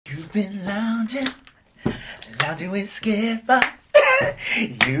been lounging with Skipper.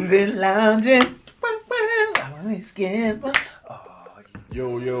 You've been lounging with Skipper.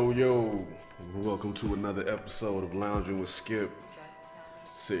 Yo. Welcome to another episode of Lounging with Skip.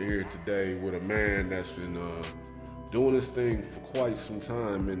 Sit here today with a man that's been doing this thing for quite some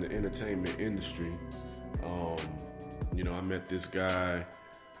time in the entertainment industry. I met this guy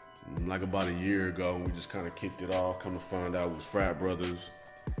like about a year ago, and we just kind of kicked it off. Come to find out it was frat brothers,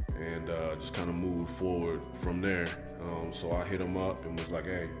 and just kind of moved forward from there. So I hit him up and was like,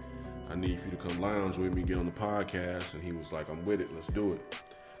 hey, I need you to come lounge with me, get on the podcast. And he was like, I'm with it, let's do it.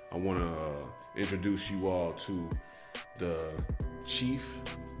 I want to introduce you all to the chief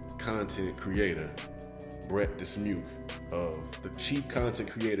content creator, Brett Dismuke, of the chief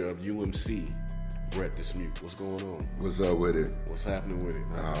content creator of UMC, Brett Dismuke. What's going on? What's up with it? What's happening with it?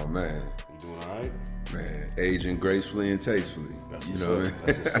 Oh, man. You doing all right? Man, aging gracefully and tastefully. That's what's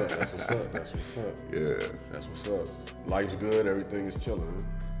up. That's what's up. Yeah. That's what's up. Life's good. Everything is chilling.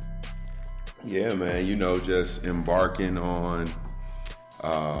 Yeah, man. Just embarking on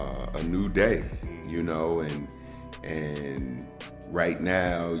a new day, and right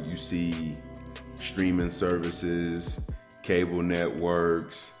now you see streaming services, cable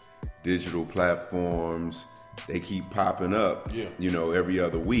networks, digital platforms, they keep popping up, every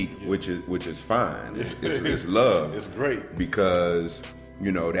other week, which is fine. It's love. It's great. Because,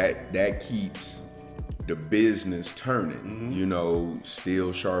 that keeps the business turning,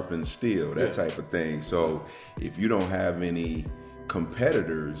 steel sharpens steel, that type of thing. So if you don't have any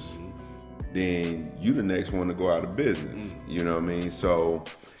competitors, then you the next one to go out of business. You know what I mean? So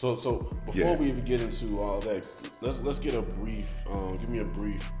before we even get into all that, let's get a brief. Give me a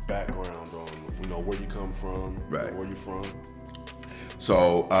brief background on where you come from, right? Where you from?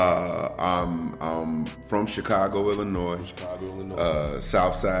 So I'm from Chicago, Illinois.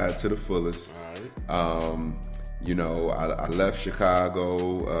 South Side to the fullest. All right. I left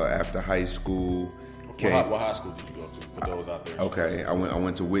Chicago after high school. What high school did you go to? For those out there. Okay, I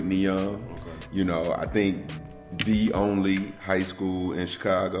went to Whitney Young. Okay. I think the only high school in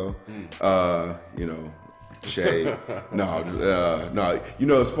Chicago. Shade. No.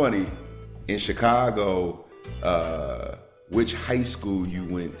 It's funny. In Chicago, which high school you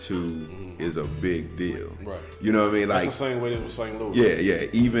went to is a big deal. Right. You know what I mean? That's the same way it was St. Louis. Yeah.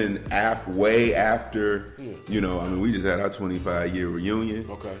 Even way after, we just had our 25-year reunion.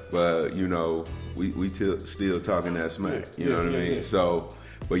 Okay. But, we still talking that smack. You know what I mean? So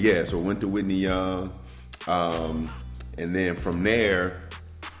went to Whitney Young. And then from there,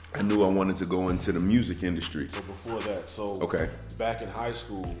 I knew I wanted to go into the music industry. So before that, back in high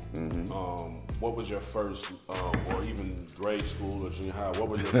school, what was your first, or even grade school or junior high, what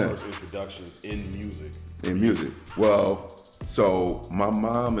were your first introductions in music? In music? Well, so my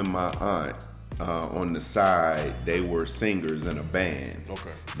mom and my aunt, on the side, they were singers in a band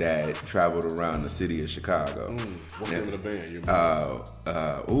that traveled around the city of Chicago. What's the name of the band?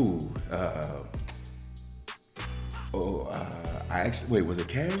 Was it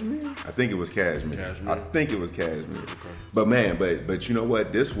Cashmere? I think it was Cashmere. Okay. But man, but you know what?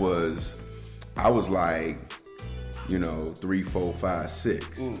 I was like, 3, 4, 5,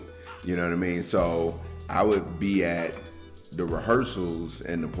 6. You know what I mean? So I would be at the rehearsals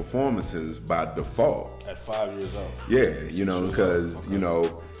and the performances by default. At 5 years old? Yeah, because,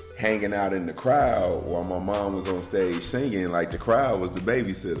 hanging out in the crowd while my mom was on stage singing, like the crowd was the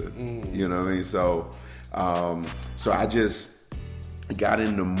babysitter. You know what I mean? So I just got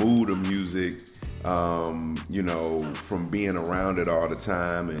in the mood of music, from being around it all the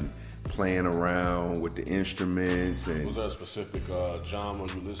time and playing around with the instruments. And was there a specific genre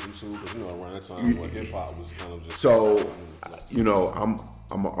you listened to? Because around that time when hip hop was kind of just. So,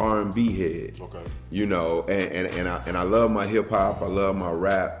 I'm an R&B head. Okay. And I love my hip hop. I love my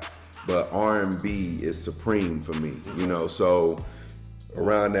rap, but R&B is supreme for me. So.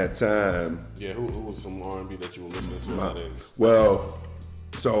 Around that time. Yeah, who was some R&B that you were listening to? Well,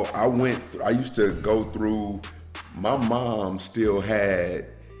 so I used to go through, my mom still had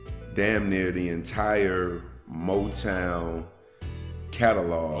damn near the entire Motown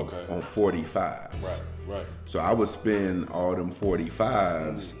catalog on 45. Right. So I would spend all them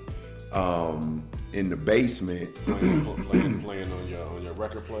 45s in the basement. Playing on your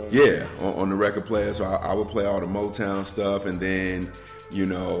record player? Yeah, on the record player. So I would play all the Motown stuff, and then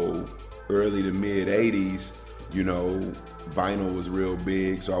early to mid 80s, vinyl was real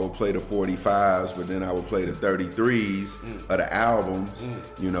big, so I would play the 45s, but then I would play the 33s of the albums,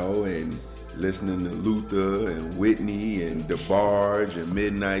 and listening to Luther and Whitney and DeBarge and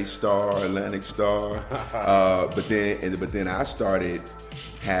Midnight Star, Atlantic Star. But then I started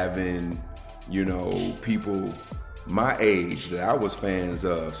having, you know, people my age that I was fans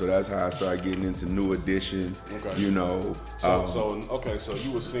of. So that's how I started getting into New Edition. Okay. You know. So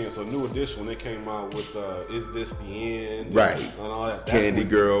you were seeing, so New Edition, when they came out with Is This the End? Right. And all that. Candy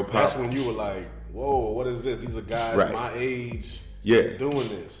Girl. That's when you were like, whoa, what is this? These are guys Right. my age Yeah. doing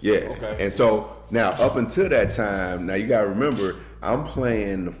this. Yeah. Okay. And so now up until that time, now you gotta remember, I'm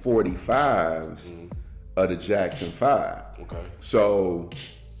playing the 45s of the Jackson 5. Okay. So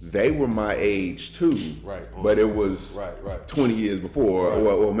they were my age too. Right. But it was Right. 20 years before, Right.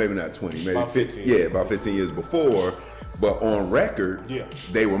 or maybe not 20, maybe About 15. 15. Yeah, about 15 years before. But on record, Yeah.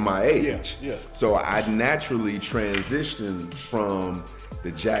 they were my age. Yeah. So I naturally transitioned from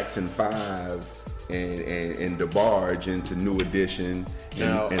the Jackson 5 and DeBarge into New Edition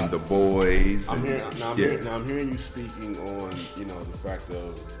and The Boys. I'm and, hearing you speaking on, you know, the fact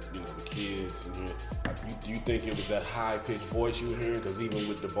of, you know, the kids. And do you think it was that high pitched voice you were hearing? Because even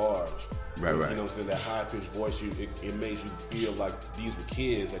with DeBarge, Right. you know what I'm saying, that high pitched voice, it made you feel like these were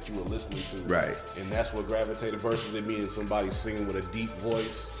kids that you were listening to. Right. And that's what gravitated versus it being somebody singing with a deep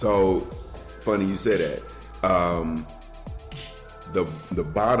voice. So funny you say that. The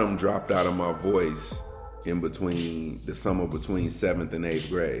bottom dropped out of my voice in between the summer between 7th and 8th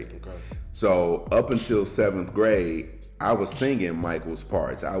grade. Okay. So up until 7th grade, I was singing Michael's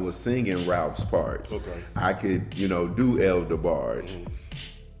parts. I was singing Ralph's parts. Okay. I could, you know, do El DeBarge.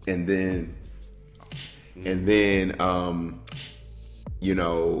 And then, you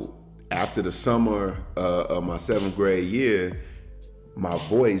know, after the summer of my 7th grade year, my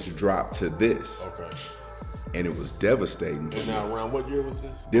voice dropped to this. Okay. And it was devastating for And me. now around what year was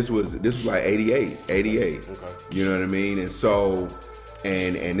this? This was like 88. Okay. You know what I mean? And so,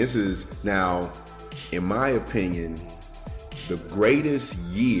 and this is now, in my opinion, the greatest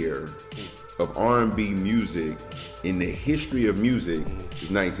year of R&B music in the history of music is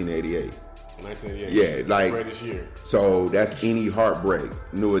 1988. 1988. Yeah, like, greatest year. So that's Any Heartbreak,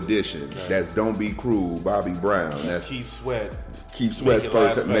 New Edition. Okay. That's Don't Be Cruel, Bobby Brown. That's Keith Sweat. Keith Sweat's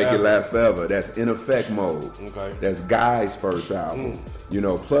first, Make It Last Forever. That's In Effect Mode. Okay. That's Guy's first album. You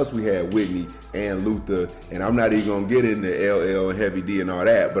know, plus we had Whitney and Luther, and I'm not even gonna get into LL and Heavy D and all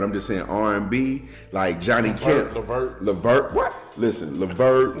that, but I'm just saying R&B, like Johnny Kemp. Levert, what? Listen,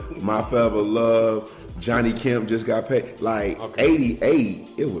 Levert, My Forever Love, Johnny Kemp just got paid. Like, 88,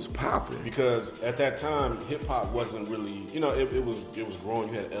 it was popping. Because at that time, hip hop wasn't really, you know, it was growing.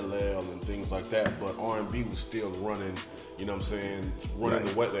 You had LL and things like that, but R&B was still running. You know what I'm saying? Running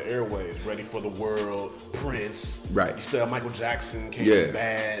the airways, Ready for the World, Prince. Right. You still have Michael Jackson, Came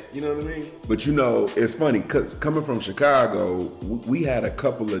Bad. You know what I mean? But you know, it's funny because coming from Chicago, we had a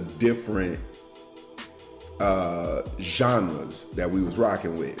couple of different genres that we was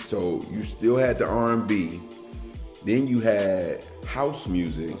rocking with. So you still had the R&B, then you had house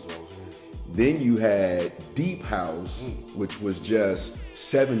music, then you had deep house, which was just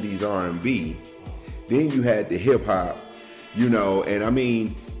 70s R&B. Then you had the hip hop, you know, and I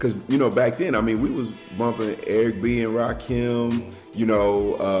mean, because, you know, back then, I mean, we was bumping Eric B. and Rakim, you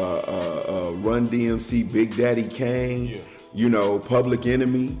know, Run DMC, Big Daddy Kane, you know, Public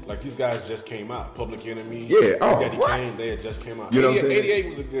Enemy. Like, these guys just came out. Public Enemy, Yeah, oh, Daddy what? Kane, they had just came out. You know what I'm saying? 88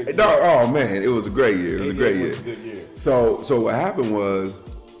 was a good year. No, oh man, it was a great year. It was a great 88 year. was a good year. So what happened was,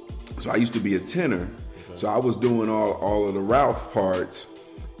 so I used to be a tenor, so I was doing all of the Ralph parts,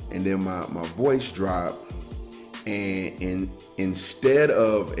 and then my voice dropped, and instead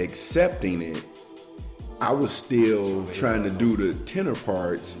of accepting it, I was still trying to do the tenor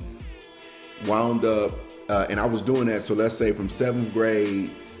parts. Wound up, and I was doing that. So let's say from 7th grade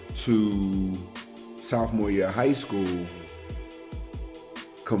to sophomore year of high school,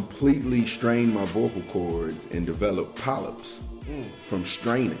 completely strained my vocal cords and developed polyps from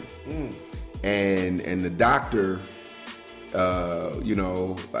straining. And the doctor, you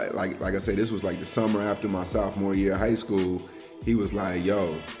know, like I said, this was like the summer after my sophomore year of high school. He was like,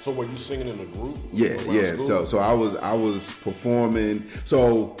 "Yo." So were you singing in a group? Yeah. School? So I was performing.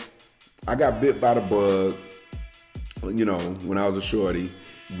 So I got bit by the bug, you know, when I was a shorty.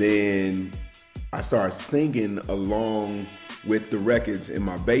 Then I started singing along with the records in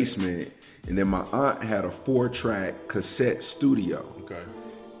my basement. And then my aunt had a 4-track cassette studio. Okay.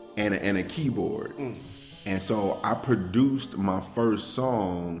 And a keyboard. And so I produced my first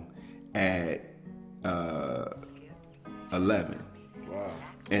song at 11. Wow.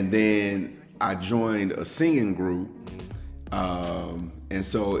 And then I joined a singing group. And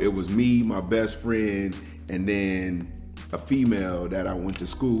so it was me, my best friend, and then a female that I went to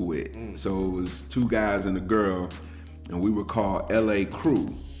school with. So it was 2 guys and a girl, and we were called LA Crew.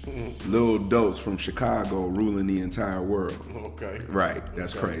 Little Dose from Chicago ruling the entire world. Okay. Right.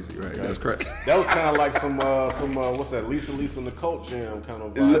 That's crazy. Right. That's crazy. That was kind of like some what's that? Lisa and the Cult Jam kind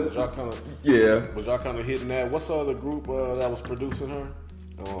of vibe. Was y'all kind of Was y'all kind of hitting that? What's the other group that was producing her?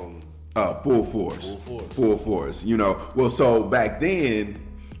 Full Force. Full Force. You know. Well, so back then,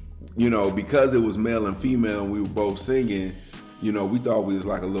 you know, because it was male and female, and we were both singing. You know, we thought we was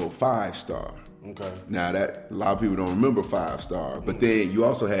like a little 5-star. Okay. Now that a lot of people don't remember 5-star, but then you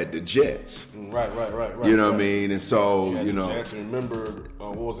also had the Jets. Right. You know what I mean? And so, you know. Jets. Remember,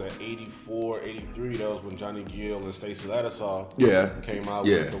 what was that, 84, 83, that was when Johnny Gill and Stacey Lattisaw came out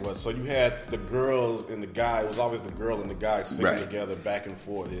with the. So you had the girls and the guy, it was always the girl and the guy singing together back and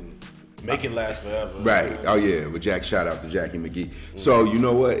forth and make it last forever. Right. Oh yeah, with shout out to Jackie McGee. Mm-hmm. So you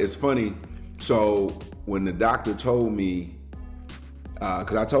know what, it's funny. So when the doctor told me,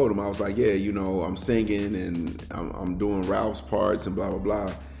 because I told him, I was like, yeah, you know, I'm singing and I'm doing Ralph's parts and blah, blah,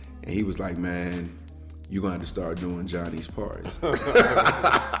 blah. And he was like, man, you're going to have to start doing Johnny's parts.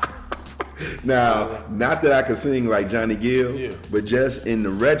 Now, not that I could sing like Johnny Gill, but just in the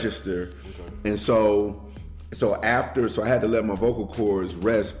register. Okay. And so I had to let my vocal cords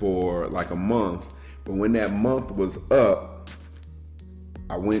rest for like a month. But when that month was up,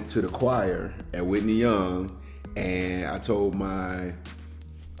 I went to the choir at Whitney Young. And I told my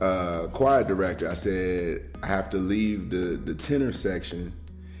choir director, I said, I have to leave the tenor section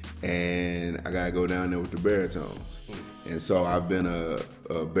and I gotta go down there with the baritones. And so I've been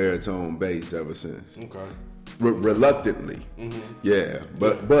a baritone bass ever since. Okay. Reluctantly. Yeah.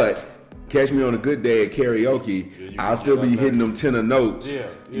 But catch me on a good day at karaoke, I'll still be hitting them tenor notes,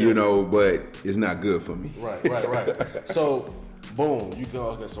 you know, but it's not good for me. Right. So, boom, you go,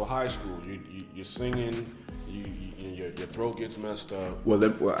 okay, so high school, you're singing, your throat gets messed up. Well,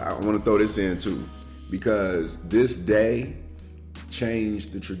 I want to throw this in too, because this day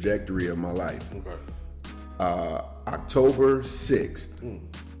changed the trajectory of my life. Okay. October 6th,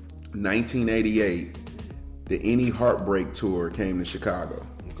 1988, the Any Heartbreak Tour came to Chicago.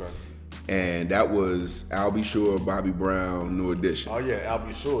 Okay. And that was Al B. Sure, Bobby Brown, New Edition. Oh yeah, Al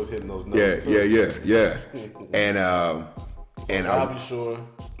B. Sure is hitting those notes. Yeah. And Bobby Sure,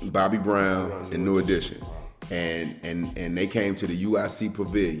 Bobby Brown, and New Edition. Wow. And they came to the UIC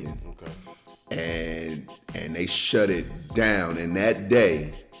Pavilion. Okay. And they shut it down. And that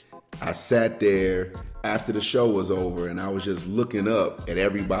day, I sat there after the show was over and I was just looking up at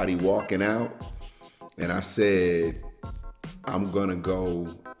everybody walking out. And I said, I'm gonna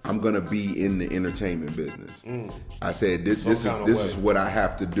be in the entertainment business. I said, this is what I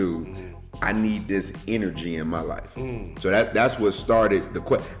have to do. I need this energy in my life. So that's what started the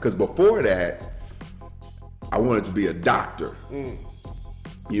question. Because before that, I wanted to be a doctor,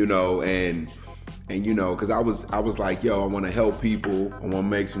 you know, and you know, because I was like, yo, I want to help people, I want to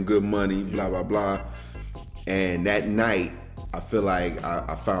make some good money, blah blah blah. And that night, I feel like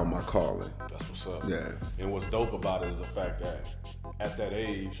I found my calling. That's what's up. Yeah. And what's dope about it is the fact that at that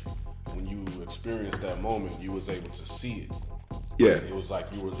age, when you experienced that moment, you was able to see it. Yeah. It was like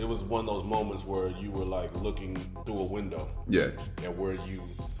it was one of those moments where you were like looking through a window. Yeah. And where you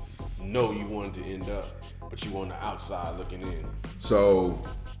know you wanted to end up, but you on the outside looking in. So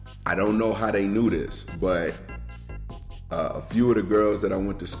I don't know how they knew this, but a few of the girls that I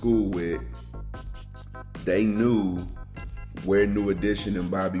went to school with, they knew where New Edition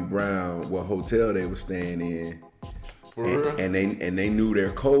and Bobby Brown, what hotel they were staying in. For real? And they knew their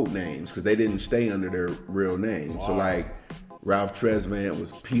code names because they didn't stay under their real name. Wow. So like Ralph Tresvant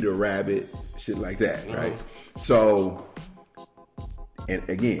was Peter Rabbit, shit like that, right? So, and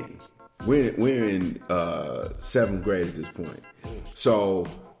again, we're in 7th grade at this point. So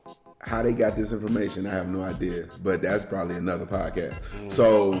how they got this information, I have no idea, but that's probably another podcast.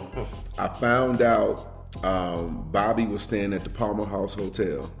 So I found out Bobby was staying at the Palmer House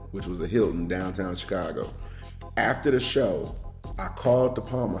Hotel, which was a Hilton downtown Chicago. After the show, I called the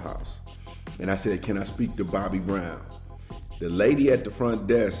Palmer House and I said, can I speak to Bobby Brown? The lady at the front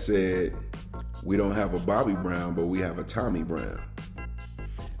desk said, we don't have a Bobby Brown, but we have a Tommy Brown.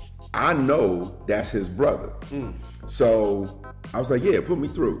 I know that's his brother. So I was like, yeah, put me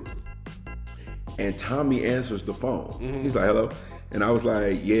through. And Tommy answers the phone. He's like, hello. And I was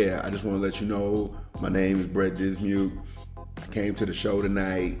like, yeah, I just want to let you know, my name is Brett Dismute. I came to the show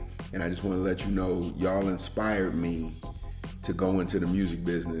tonight, and I just want to let you know, y'all inspired me to go into the music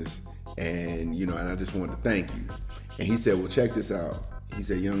business. And, you know, and I just wanted to thank you. And he said, well, check this out. He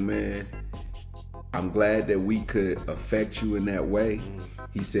said, young man, I'm glad that we could affect you in that way.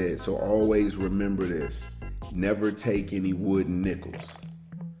 He said, so always remember this. Never take any wooden nickels.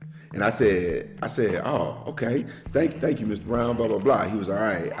 And I said, oh, okay. Thank you, Mr. Brown, blah, blah, blah. He was all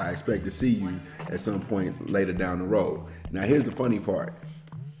right. I expect to see you at some point later down the road. Now, here's the funny part.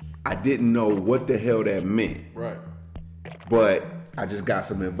 I didn't know what the hell that meant. Right. But I just got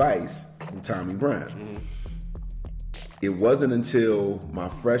some advice from Tommy Brown. It wasn't until my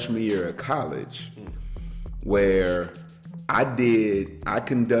freshman year of college where I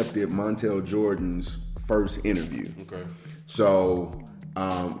conducted Montel Jordan's first interview. Okay. So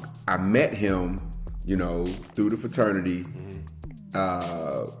I met him, through the fraternity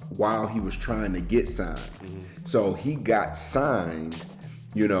while he was trying to get signed. So he got signed,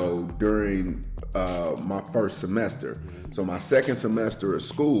 during my first semester. So my second semester of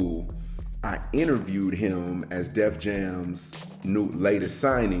school, I interviewed him as Def Jam's latest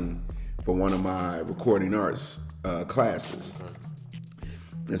signing for one of my recording arts classes.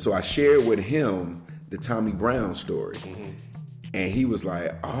 And so I shared with him the Tommy Brown story. And he was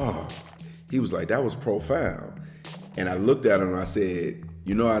like, that was profound. And I looked at him and I said,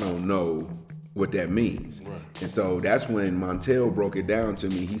 I don't know what that means. Right. And so that's when Montel broke it down to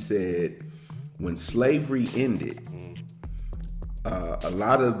me. He said, when slavery ended, a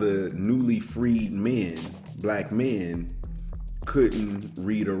lot of the newly freed men, black men, couldn't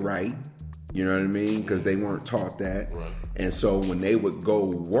read or write. You know what I mean? Because they weren't taught that. Right. And so when they would go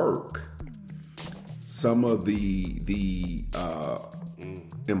work, some of the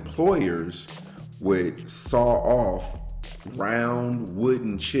employers would saw off round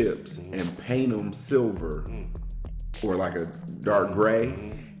wooden chips and paint them silver or like a dark gray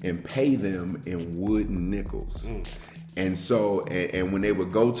and pay them in wooden nickels. And so, and when they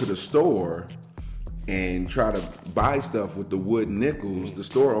would go to the store and try to buy stuff with the wooden nickels, the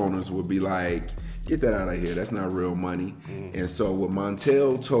store owners would be like, get that out of here, that's not real money. And so what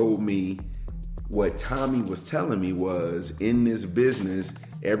Montel told me, what Tommy was telling me was, in this business,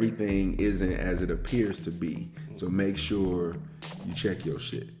 everything isn't as it appears to be. So make sure you check your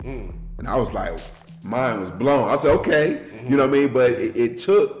shit. And I was like, mine was blown. I said, okay, you know what I mean? But it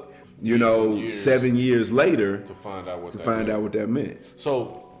took, 7 years later to find out what that meant.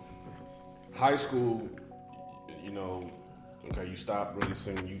 So high school, okay, you stopped really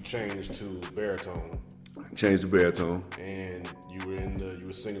singing, you changed to baritone. Changed to baritone. And you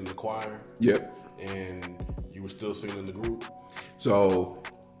were singing in the choir? Yep. And you were still singing in the group? So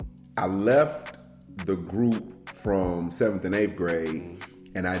I left the group from 7th and 8th grade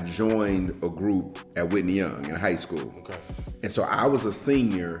and I joined a group at Whitney Young in high school. Okay. And so I was a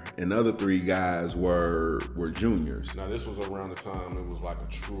senior and the other three guys were juniors. Now this was around the time it was like a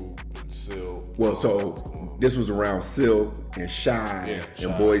Troop and Silk. Well, so this was around Silk and Shy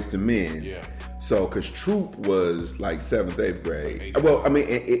and Boys to Men. Yeah. So, because Troop was like 7th, 8th grade. Well, I mean,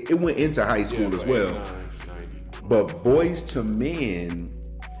 it went into high school as well. 89, but Boys to Men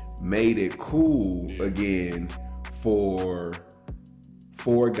made it cool again for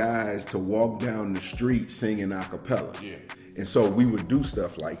 4 guys to walk down the street singing a cappella. Yeah. And so we would do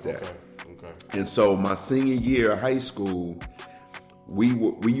stuff like that. Okay. And so my senior year of high school, we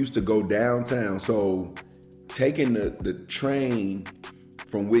used to go downtown. So taking the train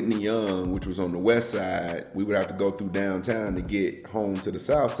from Whitney Young, which was on the west side, we would have to go through downtown to get home to the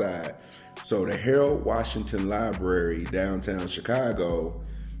south side. So the Harold Washington Library, downtown Chicago,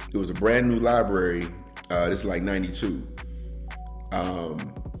 it was a brand new library. This is like 92.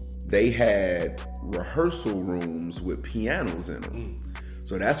 They had rehearsal rooms with pianos in them.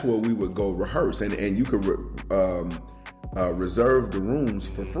 So that's where we would go rehearse. And you could reserve the rooms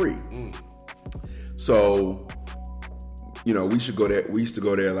for free. So, we used to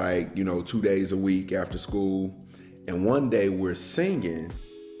go there like, 2 days a week after school. And one day we're singing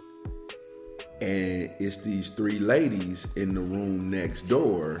and it's these 3 ladies in the room next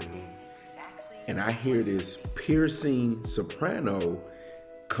door. And I hear this piercing soprano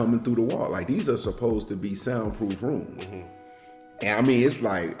coming through the wall. Like, these are supposed to be soundproof rooms. And I mean, it's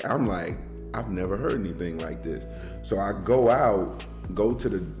like, I'm like, I've never heard anything like this. So I go to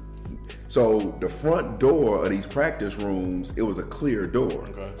the front door of these practice rooms, it was a clear door.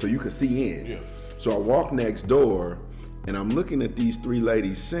 Okay. So you could see in. Yeah. So I walk next door and I'm looking at these 3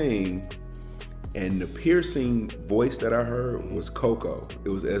 ladies sing, and the piercing voice that I heard was Coco. It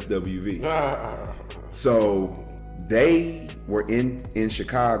was SWV. So they were in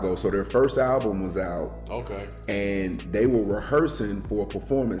Chicago, so their first album was out. Okay. And they were rehearsing for a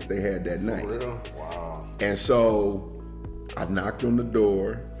performance they had that night. For real? Wow. And so I knocked on the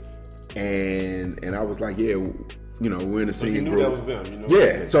door, and I was like, yeah, we're in a singing group. That was them.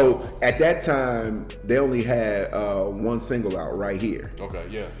 Yeah. So at that time, they only had 1 single out right here. Okay.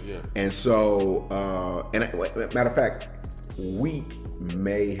 Yeah. And so, matter of fact, week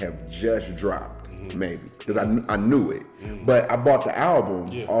may have just dropped, maybe, because I knew it. But I bought the album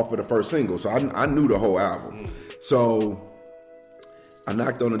off of the first single, so I knew the whole album. So I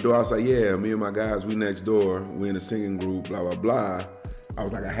knocked on the door. I was like, yeah, me and my guys, we next door. We in a singing group, blah, blah, blah. I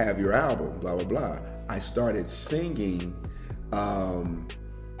was like, I have your album, blah, blah, blah. I started singing, not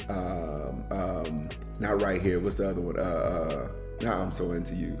Right Here. What's the other one? Now I'm So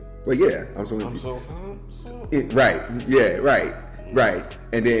Into You. Well, yeah, I'm So Into You. Right, yeah, right.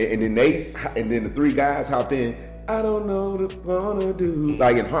 And then the three guys hopped in. I don't know what I wanna do.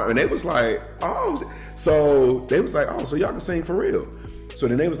 Like in heart, and they was like, oh, so y'all can sing for real. So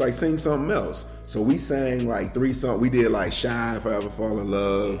then they was like, sing something else. So we sang like 3 songs. We did like Shy, Forever Fall in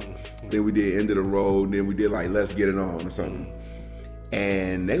Love. Then we did End of the Road. And then we did like Let's Get It On or something.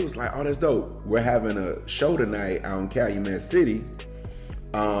 And they was like, oh, that's dope. We're having a show tonight out in Calumet City.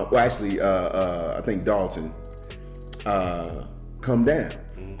 Well, actually, I think Dalton. Come down.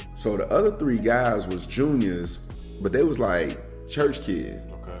 So the other 3 guys was juniors, but they was like church kids.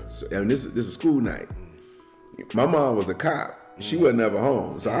 Okay. So, and this is school night. My mom was a cop. She was never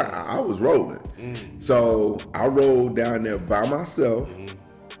home, so I was rolling. So I rolled down there by myself.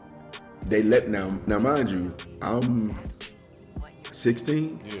 They let now mind you, I'm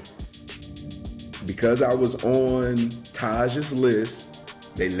 16. Yeah. Because I was on Taj's list,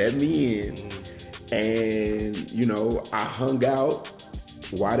 they let me in, and you know I hung out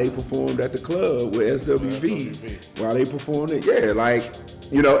while they performed at the club with SWV. While they performed it, yeah, like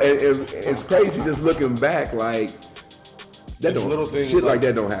you know, and it's crazy just looking back, like. That don't, little things shit like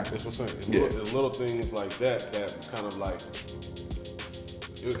that don't happen. That's what I'm saying. It's little things like that kind of like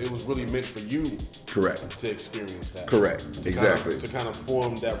it was really meant for you. Correct. To experience that. Correct. Exactly. To kind of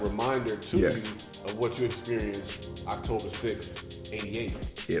form that reminder to you of what you experienced October 6,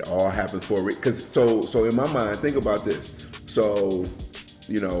 88. It all happens for a reason. Because so in my mind, think about this. So,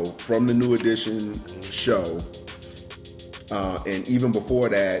 you know, from the New Edition show, and even before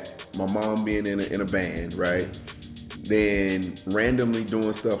that, my mom being in a band, right? Then randomly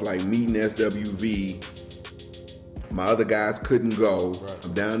doing stuff like meeting SWV. My other guys couldn't go. Right.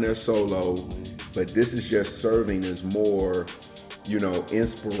 I'm down there solo, but this is just serving as more, you know,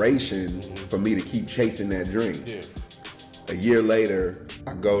 inspiration for me to keep chasing that dream. Yeah. A year later,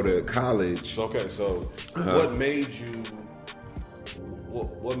 I go to college. Okay, so what made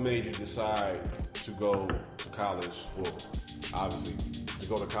you decide to go to college? Well, obviously, to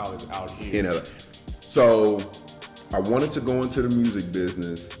go to college out here. In LA. So I wanted to go into the music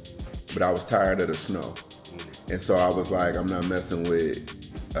business, but I was tired of the snow. And so I was like, I'm not messing with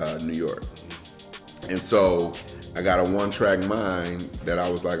New York. And so I got a one-track mind that I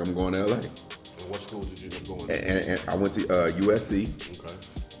was like, I'm going to LA. And what school did you end up going to? And I went to USC. Okay.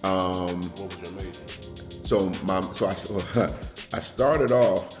 What was your major? I started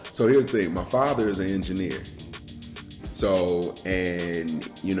off, so here's the thing, my father is an engineer. So, and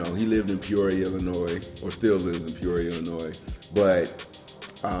you know, he lived in Peoria, Illinois, or still lives in Peoria, Illinois, but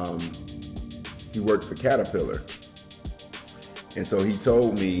he worked for Caterpillar. And so he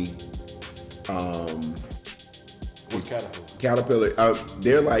told me, what's Caterpillar? Caterpillar,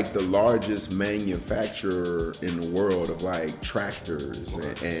 they're like the largest manufacturer in the world of like tractors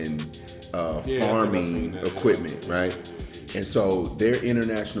and farming equipment, right? And so their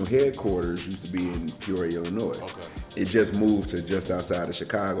international headquarters used to be in Peoria, Illinois. Okay. It just moved to just outside of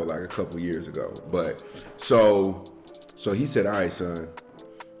Chicago like a couple years ago. But so he said, all right, son,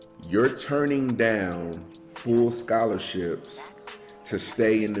 you're turning down full scholarships to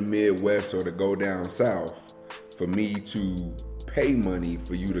stay in the Midwest or to go down south for me to pay money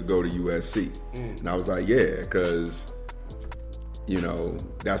for you to go to USC. And I was like, yeah, because, you know,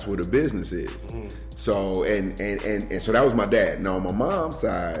 that's what a business is. So, and so that was my dad. Now on my mom's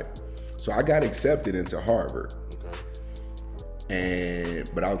side, so I got accepted into Harvard.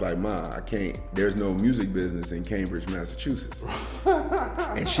 But I was like, Ma, I can't, there's no music business in Cambridge, Massachusetts.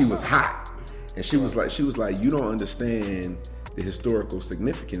 And she was hot. And she was like, you don't understand the historical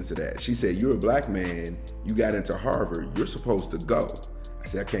significance of that. She said, you're a black man, you got into Harvard, you're supposed to go. I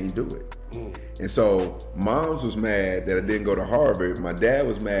said, I can't do it. And so Moms was mad that I didn't go to Harvard. My dad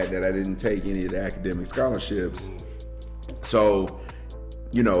was mad that I didn't take any of the academic scholarships. So,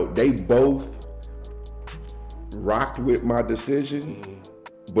 you know, they both rocked with my decision,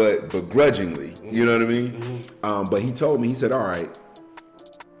 but begrudgingly, you know what I mean? But he told me, he said, all right,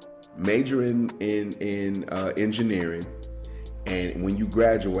 major in engineering, and when you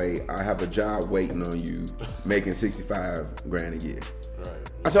graduate, I have a job waiting on you making $65,000 a year.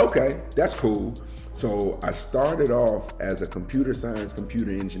 Right. I said, okay, that's cool. So I started off as a computer science,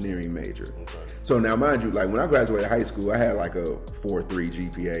 computer engineering major. Okay. So now, mind you, like when I graduated high school, I had like a 4.3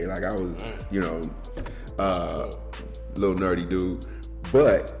 GPA. Like I was, you know, little nerdy dude.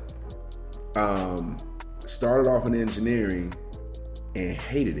 But started off in engineering and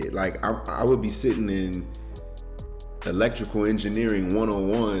hated it. Like I would be sitting in electrical engineering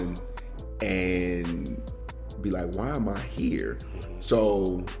 101 and be like, why am I here?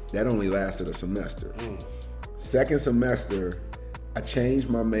 So that only lasted a semester. Second semester, I changed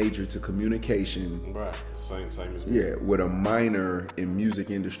my major to communication. Right, same as me. Yeah, with a minor in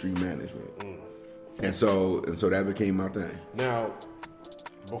music industry management. And so that became my thing. Now,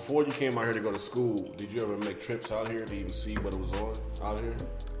 before you came out here to go to school, did you ever make trips out here to even see what it was on out here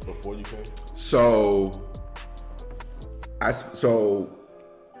before you came? So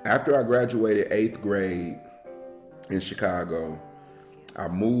after I graduated 8th grade in Chicago, I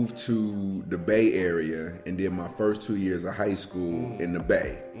moved to the Bay Area and did my first 2 years of high school in the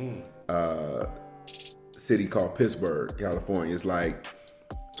Bay, city called Pittsburgh, California. It's like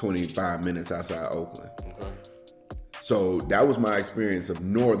 25 minutes outside Oakland. Okay. So that was my experience of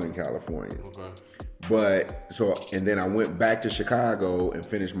Northern California. Okay. And then I went back to Chicago and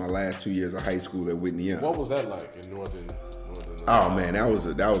finished my last 2 years of high school at Whitney Young. What was that like in Northern? Oh man, that was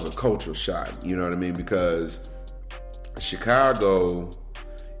a cultural shock. You know what I mean? Because Chicago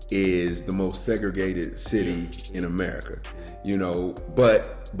is the most segregated city in America. You know,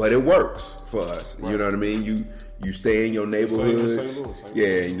 but it works for us. Right. You know what I mean? You stay in your neighborhoods. St. Louis.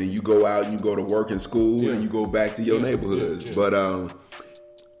 Yeah, and then you go out and you go to work in school and you go back to your neighborhoods. Yeah. But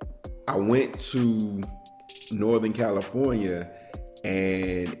I went to Northern California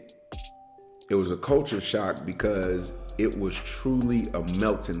and it was a culture shock because it was truly a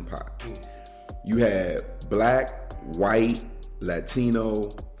melting pot. You had black, white, Latino,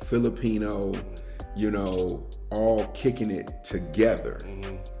 Filipino, you know, all kicking it together.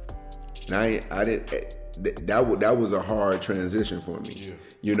 And that was a hard transition for me. Yeah.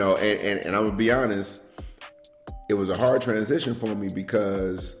 You know, and I'm gonna be honest, it was a hard transition for me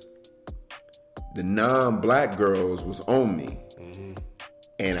because the non-black girls was on me.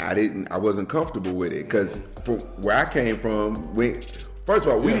 And I wasn't comfortable with it because from where I came from, first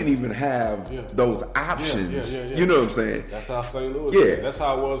of all, we didn't even have those options. You know what I'm saying? That's how St. Louis is. That's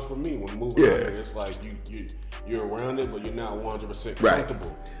how it was for me when moving out here. It's like you're around it, but you're not 100%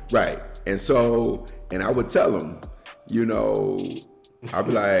 comfortable. Right. And I would tell them, you know, I'd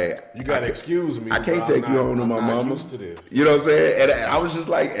be like, you gotta excuse me. I can't take you home to my mama. Used to this. You know what I'm saying? And I was just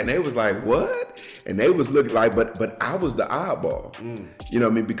like, and they was like, what? And they was looking like, but I was the oddball. You know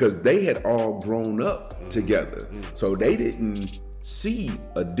what I mean? Because they had all grown up together, so they didn't see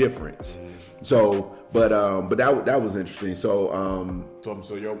a difference. So, but that was interesting. So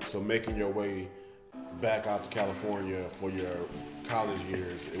making your way back out to California for your college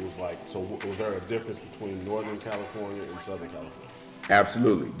years, it was like, so was there a difference between Northern California and Southern California?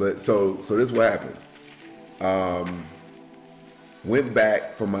 Absolutely. But so this is what happened. Went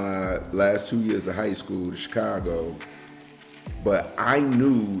back for my last 2 years of high school to Chicago, but I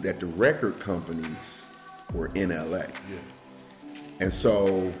knew that the record companies were in LA. Yeah. And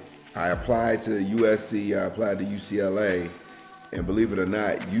so I applied to USC, I applied to UCLA, and believe it or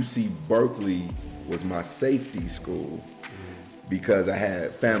not, UC Berkeley was my safety school because I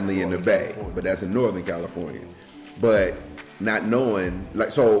had family in the Bay, but that's in Northern California. But not knowing,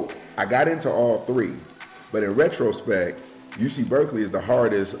 so I got into all three, but in retrospect, UC Berkeley is the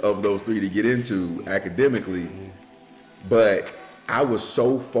hardest of those three to get into academically, but I was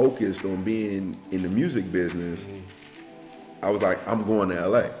so focused on being in the music business, I was like, I'm going to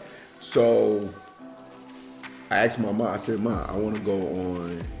LA. So I asked my mom, I said, Mom, I want to go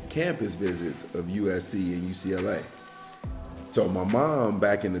on campus visits of USC and UCLA. So my mom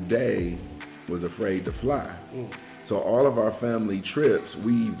back in the day was afraid to fly. So all of our family trips,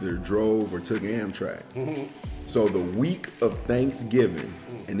 we either drove or took Amtrak. So the week of Thanksgiving,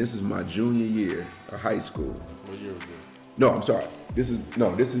 and this is my junior year of high school. What year was it? No, I'm sorry. This is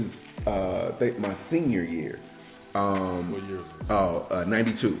my senior year. What year was it?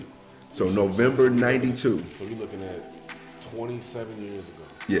 92. So November 92. So you're looking at 27 years ago.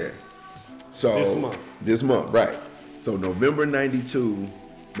 Yeah. So this month, right. So November 92,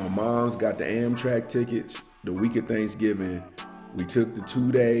 my mom's got the Amtrak tickets the week of Thanksgiving. We took the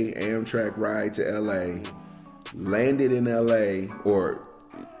 2-day Amtrak ride to LA, landed in LA, or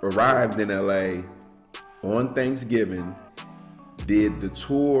arrived in LA on Thanksgiving, did the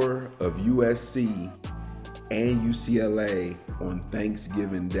tour of USC and UCLA on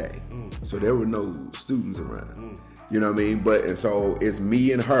Thanksgiving Day. So there were no students around. You know what I mean? And so it's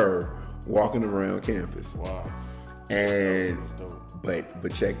me and her walking around campus. Wow. And That's dope.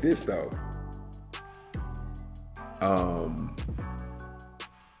 but check this though.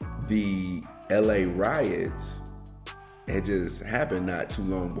 The LA riots had just happened not too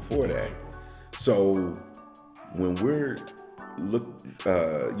long before that. So when we're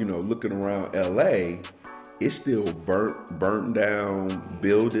looking around LA, it's still burnt down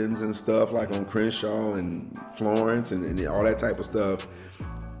buildings and stuff like on Crenshaw and Florence and all that type of stuff.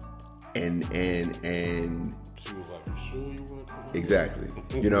 And She was like, "You sure you want to come out?" exactly.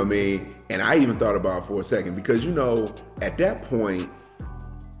 You know what I mean? And I even thought about it for a second because at that point,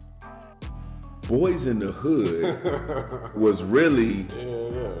 Boys in the Hood was really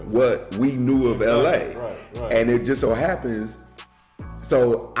what we knew of LA. Right. And it just so happens,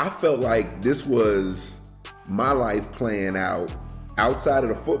 so I felt like this was my life playing out outside of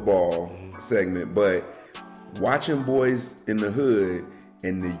the football segment, but watching Boys in the Hood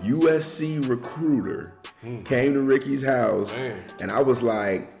and the USC recruiter came to Ricky's house, and I was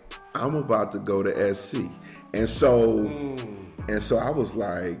like, I'm about to go to SC. And so I was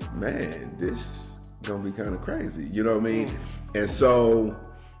like, man, this is gonna be kind of crazy. You know what I mean? And so,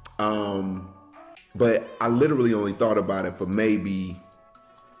 but I literally only thought about it for maybe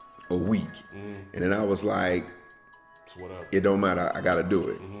a week. And then I was like, it don't matter, I gotta do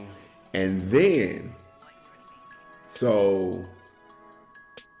it. And then, so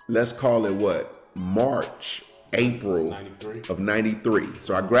let's call it what? March, April 93. of 93.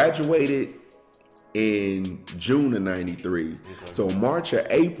 So I graduated in June of 93. Okay. So March or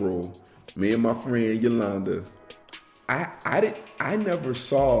April, me and my friend Yolanda, I never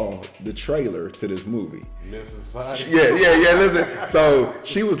saw the trailer to this movie. Society. Yeah, listen. So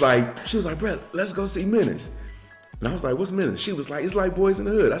she was like, bro, let's go see Menace. And I was like, what's Menace? She was like, it's like Boys in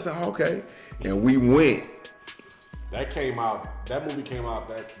the Hood. I said, oh, okay. And we went. That movie came out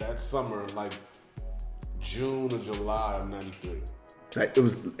that summer, like June or July of 93. Like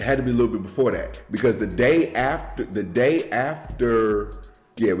it had to be a little bit before that because the day after,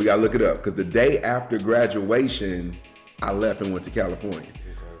 yeah, we gotta look it up because the day after graduation, I left and went to California.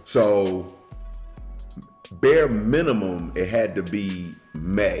 Okay. So bare minimum, it had to be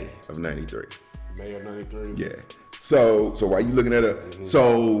May of 93. May of 93? Yeah. So while you looking at it,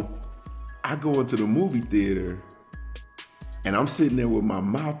 so I go into the movie theater and I'm sitting there with my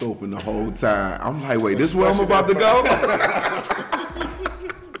mouth open the whole time. I'm like, wait, this is where I'm about to go?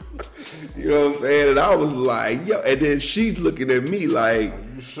 You know what I'm saying? And I was like, yo, and then she's looking at me like, are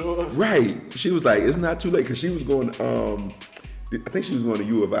you sure? Right. She was like, it's not too late, because she was going, I think she was going to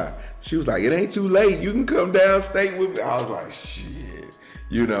U of I. She was like, it ain't too late. You can come downstate with me. I was like, shit.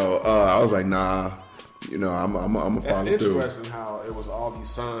 I was like, nah. I'm gonna follow through. It's interesting how it was all these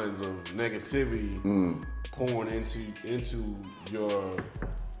signs of negativity pouring into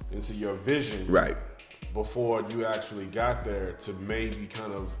your vision, right, before you actually got there to maybe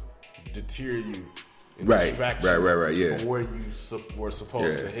kind of deter you and right, distract right, yeah, from where you were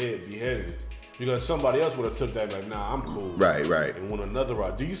supposed to be heading. Because somebody else would have took that like, nah, I'm cool, right, and went another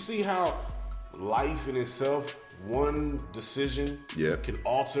route. Do you see how life in itself, one decision can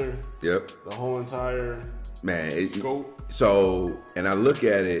alter the whole entire scope? So, and I look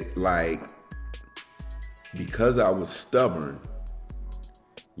at it like, because I was stubborn,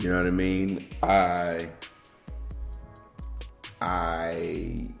 you know what I mean? I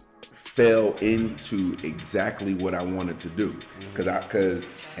fell into exactly what I wanted to do.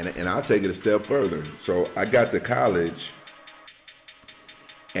 And I'll take it a step further. So I got to college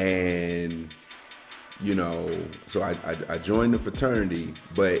and, so I joined the fraternity,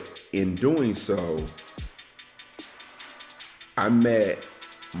 but in doing so, I met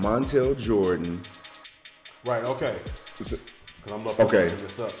Montel Jordan. Right, okay. Because I'm looking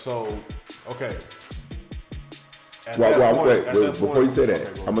this up. So, okay. Wait, before you say that,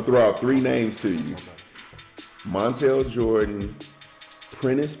 I'm going to throw out 3 names to you. Okay. Montel Jordan,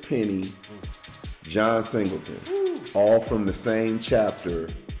 Prentice Penny, John Singleton, all from the same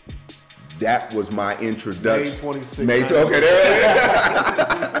chapter. That was my introduction. May 26th. Okay,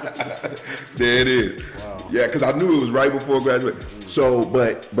 there it is. Wow. Yeah, because I knew it was right before graduation. So,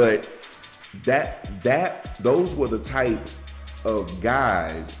 but those were the type of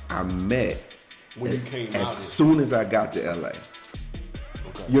guys I met when you came out. As soon as I got to LA. Okay.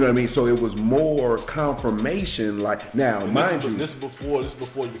 You know what I mean? So it was more confirmation. Like now, mind you, this is before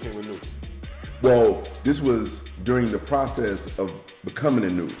you became a noob. Well, this was during the process of becoming a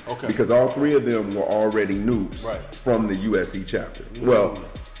noob. Okay. Because all 3 of them were already noobs from the USC chapter. Mm-hmm. Well,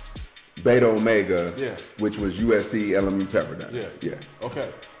 Beta Omega, which was USC LMU Pepperdine. Yeah.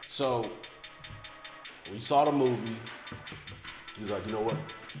 Okay. So when you saw the movie, he was like, you know what?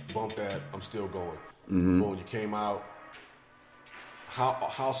 Bump that. I'm still going. Boom, you came out.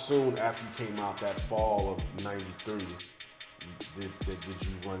 How soon after you came out that fall of '93 did you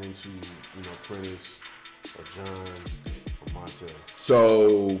run into Prentice or John or Montel?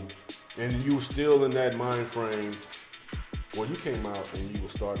 So, and you were still in that mind frame when you came out and you were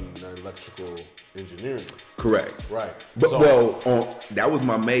starting that electrical engineering. correct. Right. But that was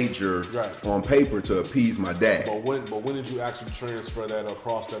my major Right. on paper to appease my dad. But when did you actually transfer that or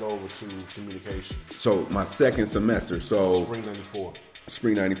cross that over to communication? So my second semester, so Spring '94.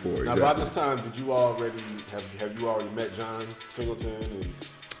 spring '94. Now, Exactly. by this time, did you already have you already met John Singleton? And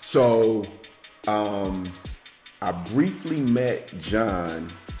So, I briefly met John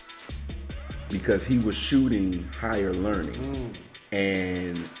because he was shooting Higher Learning,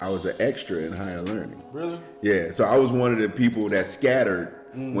 and I was an extra in Higher Learning. really? Yeah, so I was one of the people that scattered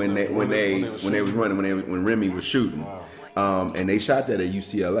when Remy was shooting, Wow. and they shot that at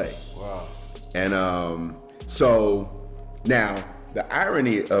UCLA. Wow. And so now the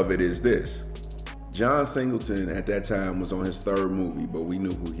irony of it is this: John Singleton at that time was on his third movie, but we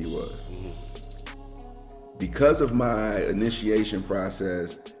knew who he was. Because of my initiation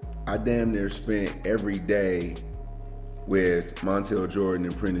process, I damn near spent every day with Montel Jordan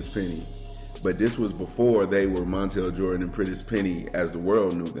and Prentice Penny. But this was before they were Montel Jordan and Prentice Penny as the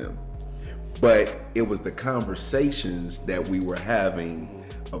world knew them. But it was the conversations that we were having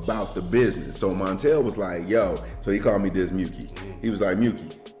about the business. So Montel was like, yo, so he called me Diz Muki. He was like, Muki,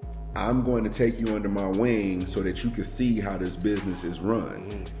 I'm going to take you under my wing so that you can see how this business is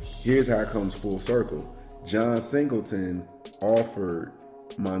run. Here's how it comes full circle. John Singleton offered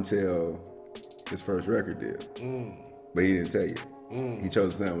Montel his first record deal, but he didn't tell you. He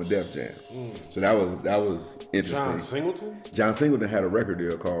chose to sign with Def Jam. So that was interesting. John Singleton? John Singleton had a record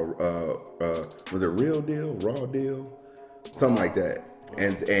deal called was it Real Deal, Raw Deal, something like that.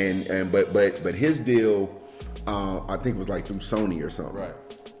 But his deal I think was like through Sony or something. Right.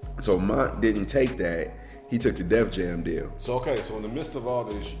 So Mont didn't take that. He took the Def Jam deal. So so in the midst of all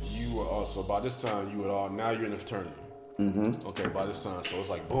this, you were also by this time now you're in the fraternity. Okay, by this time, so it's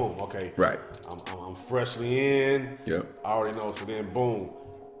like boom. Okay, Right. I'm freshly in. Yep. I already know. So then boom,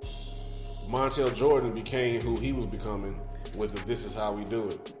 Montel Jordan became who he was becoming with the "This Is How We Do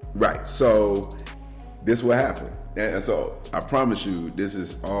It." Right. So this what happened. And so I promise you, this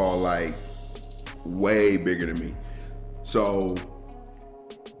is all like way bigger than me. So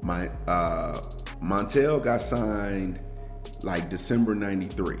my Montel got signed like December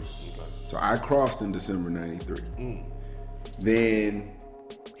 '93. So I crossed in December '93. Then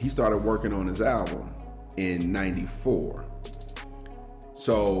he started working on his album in '94.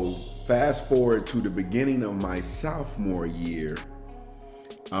 So fast forward to the beginning of my sophomore year,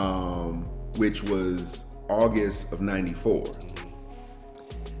 which was August of '94.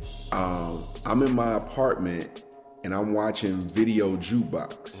 I'm in my apartment and I'm watching Video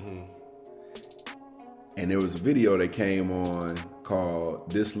Jukebox. And there was a video that came on called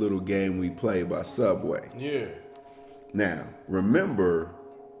This Little Game We Play by Subway. Yeah. Now, remember,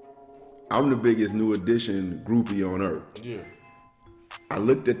 I'm the biggest New Edition groupie on earth. Yeah. I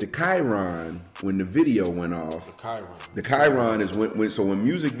looked at the Chiron when the video went off. Chiron. The Chiron is when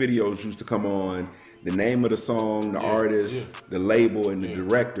music videos used to come on, the name of the song, the artist, the label, and the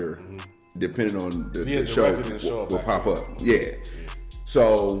director, depending on the show, will pop up. Yeah.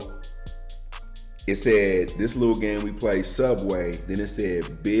 So it said, this little game we play, Subway. Then it said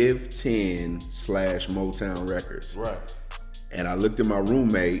Biv 10 / Motown Records. Right. And I looked at my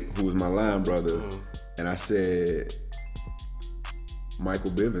roommate, who was my line brother, and I said,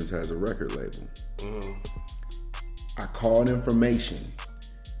 Michael Bivins has a record label. I called information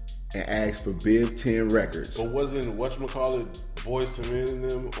and asked for Biv 10 Records. But wasn't whatchamacallit Boyz II Men and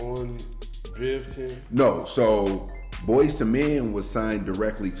them on Biv 10? No, so Boyz II Men was signed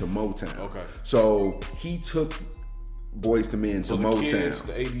directly to Motown. Okay. So he took Boyz II Men to Motown. Kids,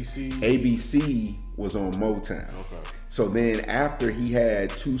 the ABC. ABC was on Motown. Okay. So then after he had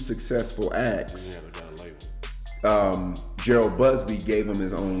two successful acts, Yeah, they got a label. Gerald Busby gave him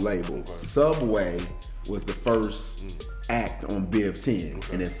his own label. Subway was the first act on Biv 10,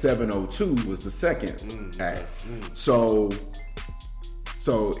 and then 702 was the second act. So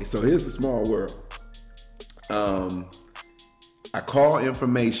here's the small world. I call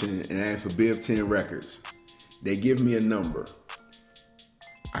information and ask for Biv 10 Records. They give me a number.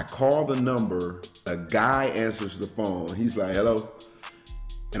 I call the number. A guy answers the phone. He's like, hello.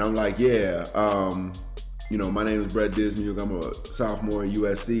 And I'm like, yeah, my name is Brett Dismuke. I'm a sophomore at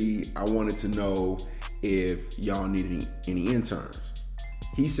USC. I wanted to know if y'all need any interns.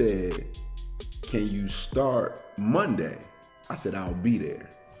 He said, can you start Monday? I said, I'll be there.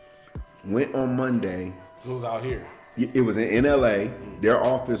 Went on Monday. It was out here. It was in LA. Their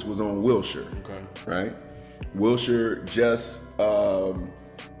office was on Wilshire. Okay. Right? Wilshire, just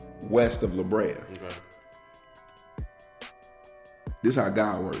west of La Brea. Okay. This is how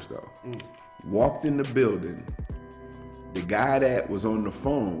God works, though. Walked in the building. The guy that was on the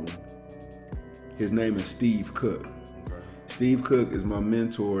phone, his name is Steve Cook. Okay. Steve Cook is my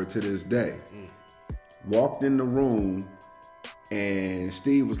mentor to this day. Walked in the room, and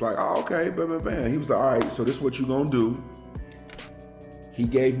Steve was like, oh, okay, bam, bam, bam. He was like, all right, so this is what you gonna do. He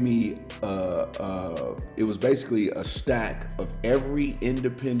gave me, it was basically a stack of every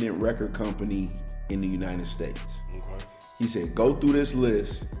independent record company in the United States. Okay. He said, go through this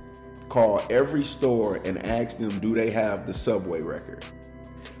list, call every store and ask them, do they have the Subway record?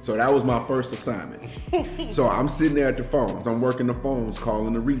 So that was my first assignment. So I'm sitting there at the phones. I'm working the phones,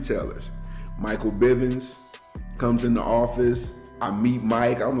 calling the retailers. Michael Bivens comes in the office. I meet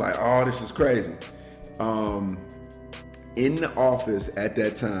Mike. I'm like, oh, this is crazy. In the office at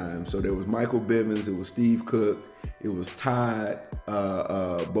that time, so there was Michael Bivens, it was Steve Cook, it was Todd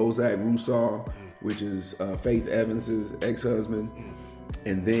Bozak Rousseau, which is Faith Evans' ex-husband,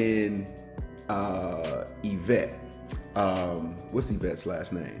 and then Yvette. What's Yvette's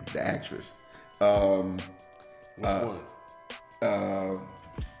last name? The actress. Which one?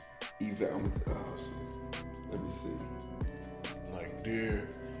 Yvette. Let me see. Like, dear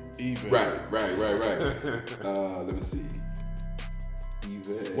Yvette. Right. Let me see.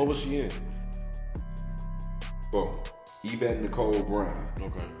 Yvette. What was she in? Oh, Yvette Nicole Brown.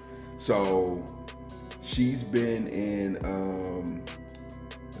 Okay. So she's been in let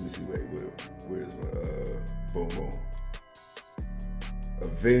me see, where's my boom boom.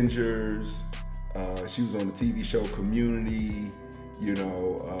 Avengers. She was on the TV show Community, you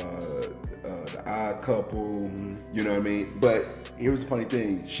know, The Odd Couple, you know what I mean? But here's the funny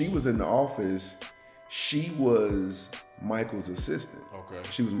thing, she was in the office, she was Michael's assistant. Okay.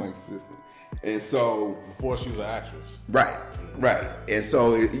 She was Mike's assistant. And so Before she was an actress. Right. And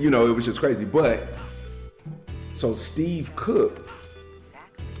so, it was just crazy. But, so Steve Cook,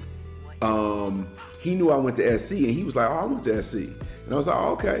 he knew I went to SC, and he was like, oh, I went to SC. And I was like,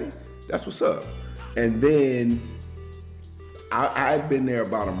 oh, okay, that's what's up. And then, I'd been there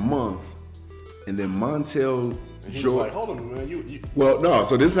about a month, and then Montel He was like, hold on, man, you. Well, no,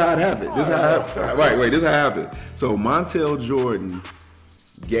 so this is how it happened. This is how it happened. Wait, this is how it happened. So Montel Jordan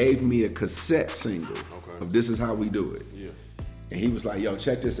gave me a cassette single of This Is How We Do It. Yeah. And he was like, yo,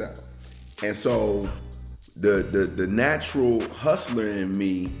 check this out. And so the natural hustler in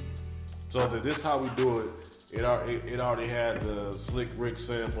me. So This How We Do It, it already had the Slick Rick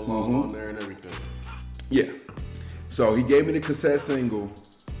sample on there and everything. Yeah. So he gave me the cassette single,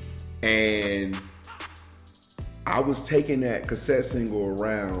 and I was taking that cassette single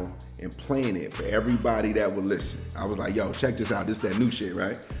around and playing it for everybody that would listen. I was like, yo, check this out. This is that new shit,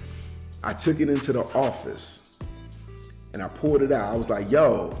 right? I took it into the office and I pulled it out. I was like,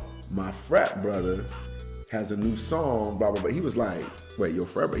 yo, my frat brother has a new song, blah, blah, blah. He was like, wait, your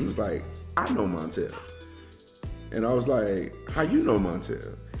frat brother? He was like, I know Montel. And I was like, how you know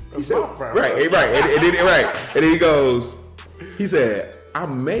Montel? He said, right. And then he goes, he said, I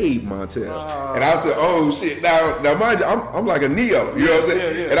made Montel. And I said, oh shit. Now mind you, I'm like a Neo, you know what I'm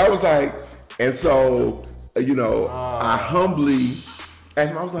saying? Yeah. And I was like, and so, I humbly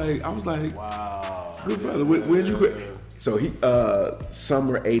asked him, I was like, wow. Good brother, where'd you quit? So he,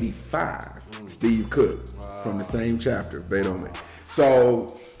 summer 85, Steve Cook from the same chapter, Beethoven.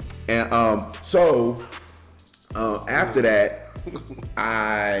 So, and, after that,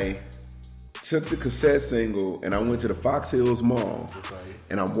 I took the cassette single and I went to the Fox Hills Mall,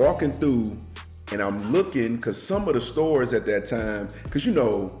 and I'm walking through and I'm looking, because some of the stores at that time, because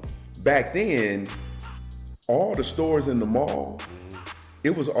back then, all the stores in the mall,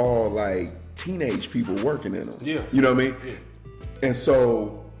 it was all like teenage people working in them. Yeah. You know what I mean? Yeah. And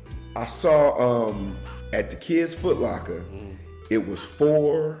so I saw at the Kids Foot Locker, it was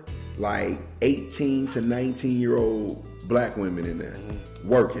 4 like 18 to 19-year-old black women in there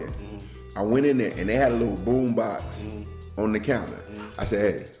working. I went in there and they had a little boom box on the counter. I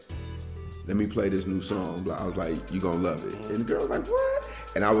said, hey, let me play this new song. I was like, you gonna love it. And the girl was like, what?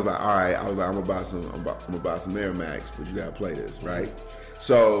 And I was like, all right. I was like, I'm about some Miramax, but you gotta play this, right?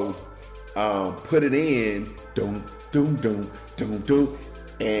 So, put it in, doom, doom, doom, doom, doom.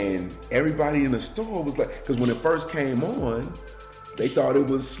 And everybody in the store was like, because when it first came on, they thought it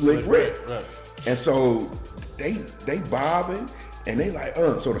was Slick Rick. Right. And so they bobbing and they like,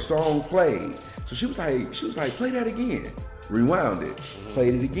 so the song played. So she was like, play that again. Rewound it,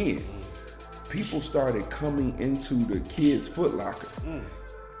 played it again. people started coming into the kids' Foot Locker.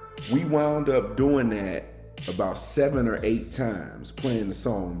 We wound up doing that about 7 or 8 times, playing the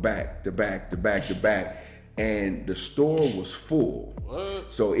song back to back to back to back, and the store was full. What?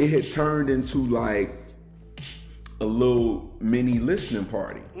 So it had turned into like a little mini listening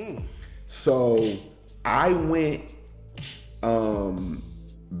party. So I went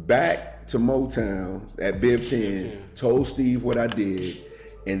back to Motown at Biv 10, told Steve what I did,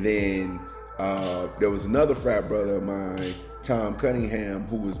 and then there was another frat brother of mine, Tom Cunningham,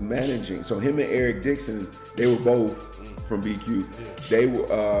 who was managing. So him and Eric Dixon, they were both from BQ. They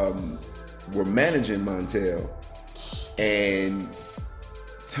were managing Montel, and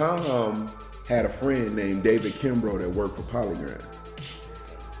Tom had a friend named David Kimbrough that worked for Polygram.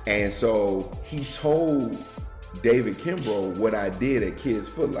 And so he told David Kimbrough what I did at Kids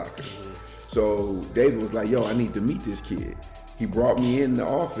Foot Locker. So David was like, yo, I need to meet this kid. He brought me in the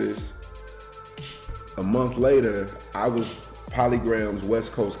office. A month later, I was Polygram's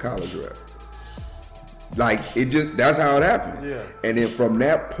West Coast college rep. Like, that's how it happened. Yeah. And then from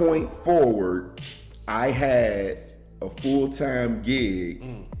that point forward, I had a full-time gig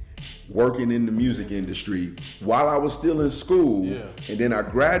working in the music industry while I was still in school. Yeah. And then I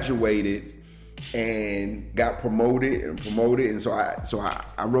graduated and got promoted. And so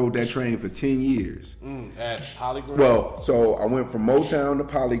I rode that train for 10 years. At Polygram? Well, so I went from Motown to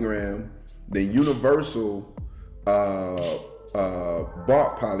Polygram, then Universal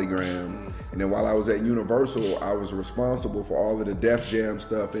bought Polygram, and then while I was at Universal, I was responsible for all of the Def Jam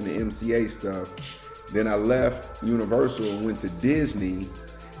stuff and the MCA stuff. Then I left Universal and went to Disney,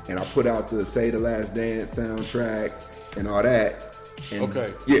 and I put out the Say the Last Dance soundtrack and all that. And Okay.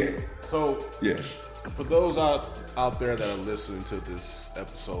 Yeah. So, Yeah. for those out there that are listening to this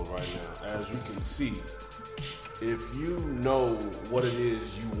episode right now, as you can see, if you know what it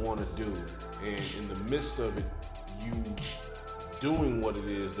is you want to do, and in the midst of it, you doing what it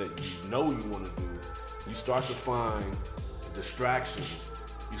is that you know you want to do, you start to find distractions,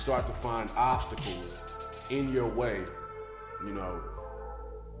 you start to find obstacles in your way, you know,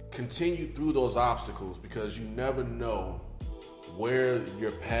 continue through those obstacles, because you never know where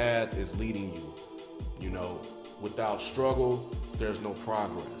your path is leading you. You know, without struggle, there's no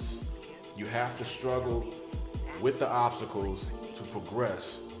progress. You have to struggle with the obstacles to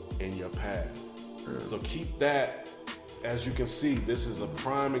progress in your path. So keep that. As you can see, this is a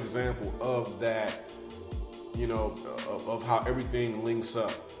prime example of that, you know, of how everything links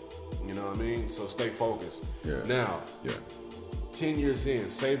up. You know what I mean? So stay focused. Yeah. Now, Yeah. 10 years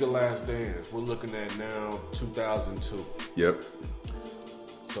in, Save the Last Dance, we're looking at now 2002. Yep.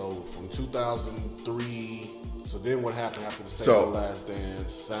 So from 2003, so then what happened after the Save So- the Last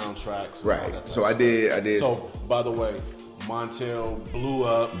Dance soundtracks? And all Right. that So type I did. So, by the way, Montel blew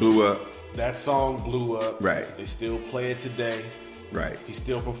up. Blew up. That song blew up. Right. They still play it today. Right. He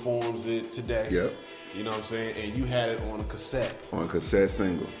still performs it today. Yep. You know what I'm saying? And you had it on a cassette. On cassette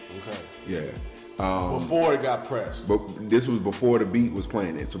single. Okay. Yeah. Before it got pressed. But this was before The Beat was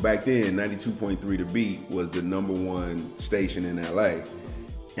playing it. So back then, 92.3 The Beat was the #1 station in LA.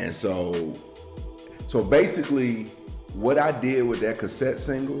 And so basically, what I did with that cassette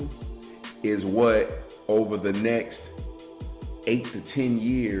single is what over the next 8 to 10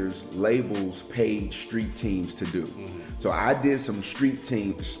 years, labels paid street teams to do. So I did some street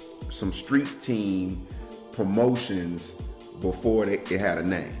team promotions before it had a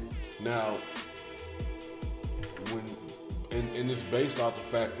name. Now, and it's based off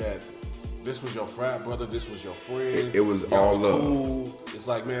the fact that this was your frat brother, this was your friend. It was y'all all was love. cool. It's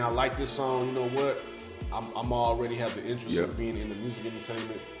like, man, I like this song. You know what? I'm already have the interest Yep. of being in the music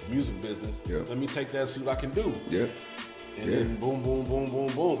entertainment, music business. Yep. Let me take that and see what I can do. Yep. And Yeah. then boom, boom, boom, boom,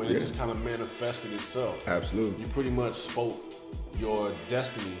 boom. And Yeah. it just kind of manifested itself. Absolutely. You pretty much spoke your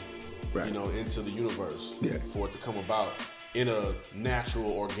destiny, Right. you know, into the universe Yeah. for it to come about in a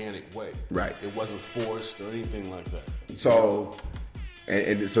natural, organic way. Right. It wasn't forced or anything like that. So,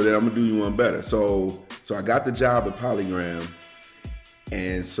 and so then I'm gonna do you one better. So I got the job at Polygram,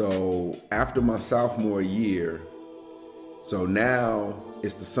 and so after my sophomore year, so now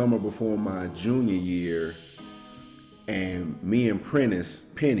it's the summer before my junior year, and me and Prentice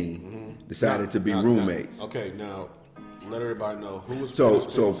Penny decided to be roommates. Okay, now let everybody know who was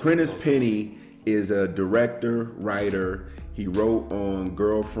So Prentice Penny is a director, writer. He wrote on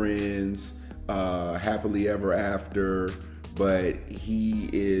Girlfriends, Happily Ever After, but he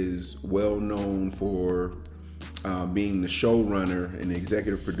is well known for being the showrunner and the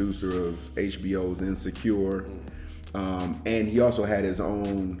executive producer of HBO's Insecure. And he also had his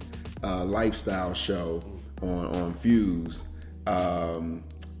own lifestyle show on Fuse.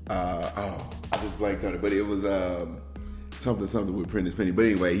 I just blanked on it, but it was something with Prentice Penny. But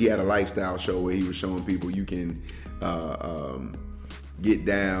anyway, he had a lifestyle show where he was showing people you can get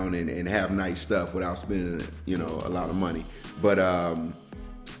down and have nice stuff without spending, a lot of money. But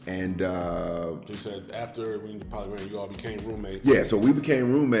So you said after when you probably ran, you all became roommates. Yeah, so we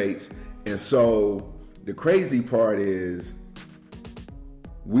became roommates, and so the crazy part is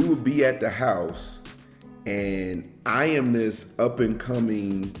we would be at the house, and I am this up and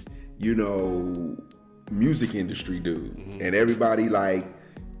coming, music industry dude, and everybody like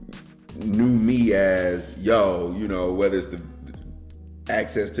knew me as whether it's the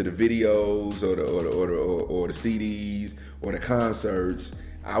access to the videos or the CDs or the concerts.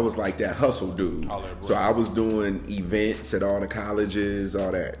 I was like that hustle dude. So I was doing events at all the colleges,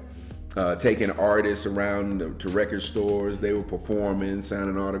 all that. Taking artists around to record stores. They were performing,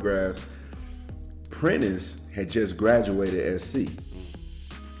 signing autographs. Prentice had just graduated SC.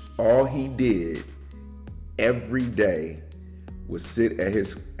 All he did every day was sit at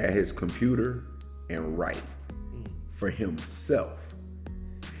his computer and write for himself.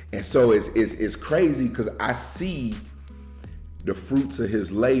 And so it's crazy because I see the fruits of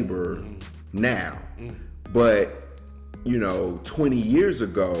his labor now. But 20 years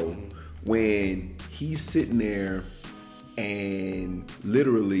ago, when he's sitting there and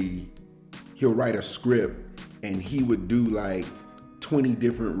literally he'll write a script and he would do like 20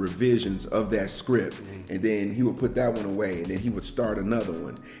 different revisions of that script, and then he would put that one away, and then he would start another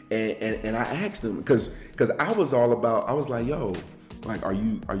one. And I asked him because I was like, yo, like, are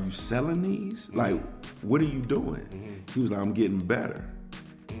you selling these? Like, what are you doing? He was like, I'm getting better.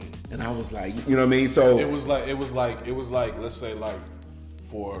 And I was like, you know what I mean? So it was like let's say like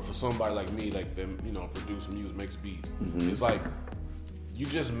for somebody like me, like them, produce music, makes beats. It's like you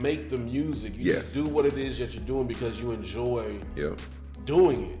just make the music. You just do what it is that you're doing because you enjoy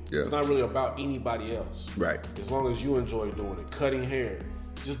doing it. It's not really about anybody else. Right. As long as you enjoy doing it. Cutting hair.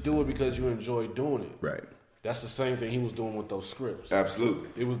 Just do it because you enjoy doing it. Right. That's the same thing he was doing with those scripts.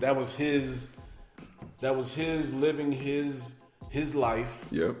 Absolutely. That was his living his life.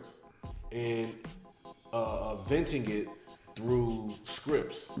 Yep. And venting it through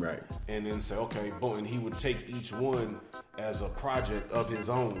scripts. Right. And then say, okay, boom, and he would take each one as a project of his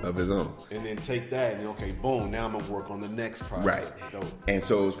own. And then take that and okay, boom, now I'm gonna work on the next project. Right. Dope. And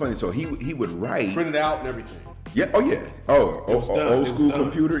so it was funny. So he would write. Print it out and everything. Yeah. Oh yeah. Old school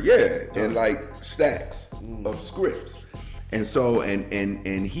computer. Yeah. And like stacks of scripts. And so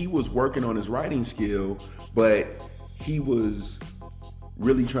and he was working on his writing skill, but he was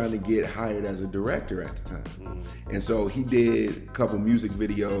really trying to get hired as a director at the time. And so he did a couple music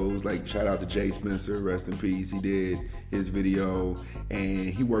videos, like shout out to Jay Spencer, rest in peace. He did his video and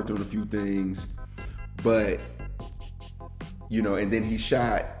he worked on a few things, but and then he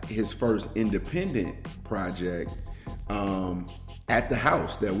shot his first independent project at the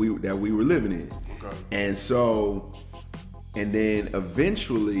house that we were living in. Okay. And then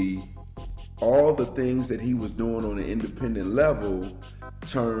eventually all the things that he was doing on an independent level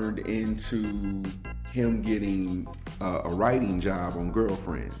turned into him getting a writing job on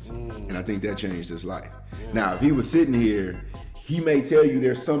Girlfriends. And I think that changed his life. Now, if he was sitting here, he may tell you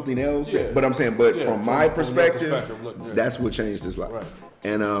there's something else, but I'm saying, from my perspective, that's what changed his life. Right.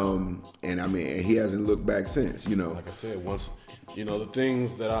 And I mean, he hasn't looked back since, Like I said, once, the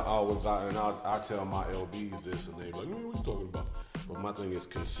things that I tell my LBs this, and they like, what are you talking about? But my thing is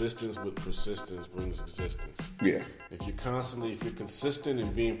consistence with persistence brings existence. Yeah. If you're consistent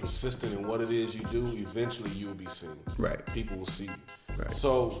in being persistent in what it is you do, eventually you will be seen. Right. People will see you. Right.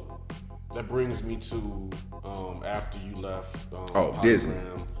 So that brings me to after you left Disney.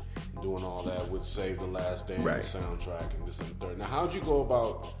 Doing all that with Save the Last Dance soundtrack and this and the third. Now, how'd you go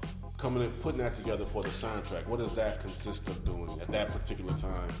about coming and putting that together for the soundtrack? What does that consist of doing at that particular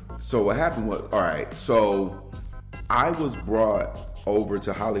time? So what happened was, all right, so I was brought over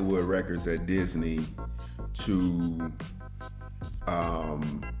to Hollywood Records at Disney to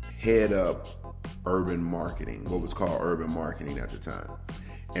head up urban marketing, what was called urban marketing at the time.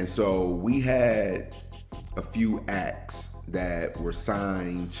 And so we had a few acts that were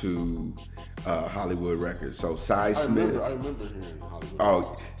signed to Hollywood Records. So Cy Smith. I remember hearing Hollywood.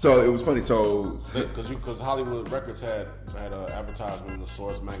 Oh, so it was funny. So because Hollywood Records had advertisement in the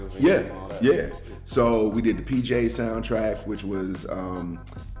Source magazine. Yeah, and all that. Yeah. So we did the PJ soundtrack, which was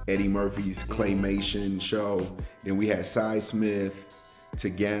Eddie Murphy's claymation show. Then we had Cy Smith,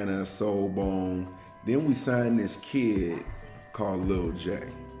 Tagana, Soulbone. Then we signed this kid called Lil J.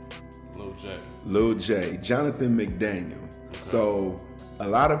 Lil J, Jonathan McDaniel. Okay. So a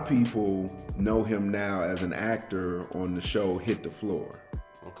lot of people know him now as an actor on the show Hit the Floor.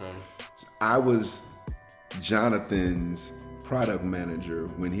 Okay. I was Jonathan's product manager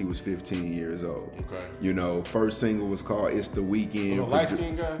when he was 15 years old. Okay. You know, first single was called "It's the Weekend." The light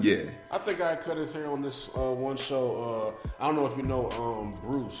skinned guy? Yeah. I think I cut his hair on this one show. I don't know if you know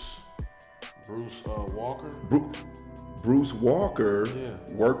Bruce Walker. Bruce Walker Yeah.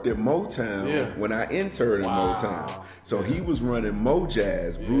 worked at Motown when I interned in Motown. So he was running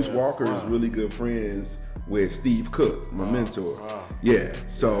Mojazz. Bruce Walker is really good friends with Steve Cook, my mentor. Wow. Yeah.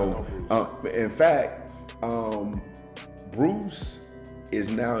 So, Yeah, I know Bruce. in fact, Bruce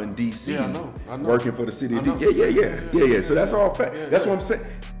is now in DC, Yeah, I know. working for the city of I know. DC. Yeah. So that's all fact. Yeah, That's yeah. what I'm saying.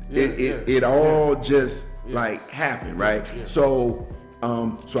 Yeah, It all just like happened, right? Yeah. So,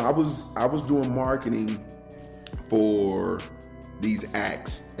 so I was doing marketing for these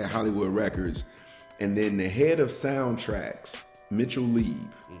acts at Hollywood Records, and then the head of soundtracks, Mitchell Lieb,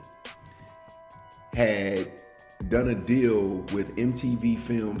 had done a deal with MTV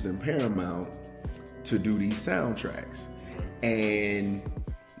Films and Paramount to do these soundtracks. And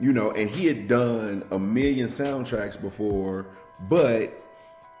you know, and he had done a million soundtracks before, but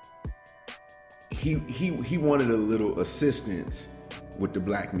he wanted a little assistance with the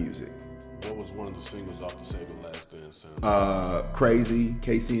black music. What was one of the singles off the Say the Last Dance sound? Crazy,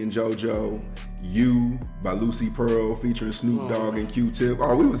 Casey and JoJo, You by Lucy Pearl featuring Snoop Dogg and Q-Tip.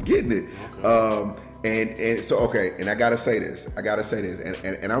 Oh, we was getting it. Okay. And so okay, and I gotta say this, and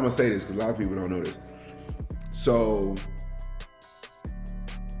I'm gonna say this because a lot of people don't know this. So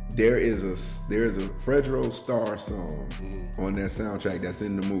there is a Fredro Starr song on that soundtrack that's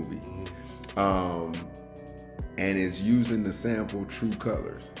in the movie, and it's using the sample True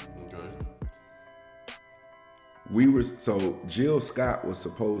Colors. Okay. So Jill Scott was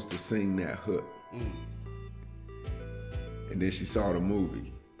supposed to sing that hook, and then she saw the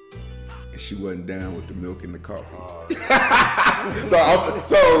movie, and she wasn't down with the milk and the coffee. So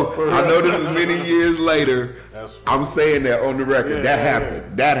I know this is many years later. I'm saying that on the record. That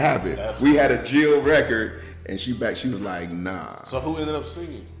happened. We had a Jill record, and she was like, nah. So who ended up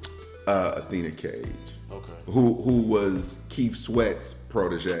singing? Athena Cage. Okay. Who was Keith Sweat's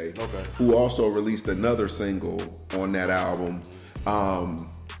protege. Okay. Who also released another single on that album.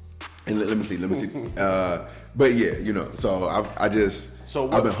 And let me see. But yeah, you know, so I've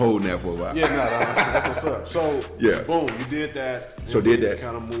been holding that for a while. Yeah, that's what's up. So yeah, boom, you did that. So did that.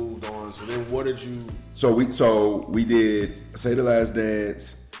 Kind of moved on. So then, what did you? So we did Say the Last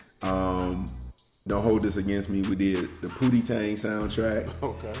Dance. Don't Hold This Against Me. We did the Pootie Tang soundtrack.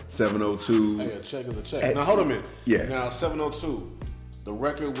 Okay. 702. Hey, a check is a check. Now hold a minute. Yeah. Now 702, the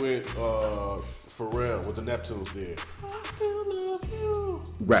record with Pharrell, with the Neptunes did. I still love you.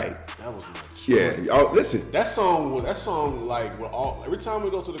 Right. That was my Yeah. Oh, listen. That song like every time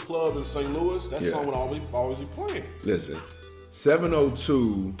we go to the club in St. Louis, that song would always be playing. Listen,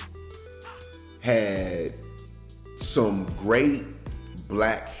 702 had some great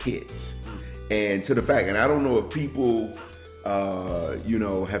black hits, and to the fact, and I don't know if people,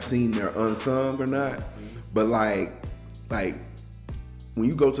 have seen their unsung or not, but like when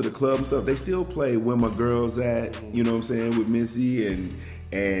you go to the club and stuff, they still play Where My Girls At, you know what I'm saying, with Missy and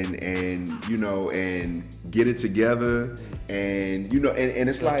Get It Together, and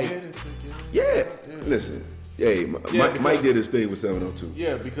it's like, listen, hey, Mike did his thing with 702.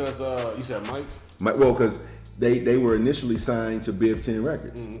 Yeah, because you said Mike? Well, because they were initially signed to Biv 10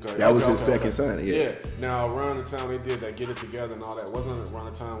 Records. That was his second signing. Yeah. Now around the time they did that Get It Together and all that, wasn't it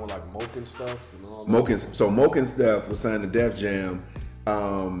around the time with like Moke and stuff and all that? Moke and Steph was signed to Def Jam.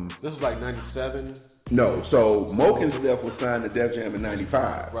 This was like 97. No, so Moke and Steph was signed to Def Jam in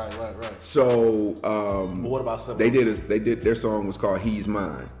 95. Right. So but what about 702? they did their song was called He's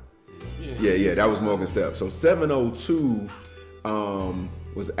Mine. Yeah, that was Moke and Steph. So 702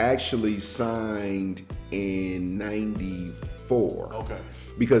 was actually signed in 94. Okay.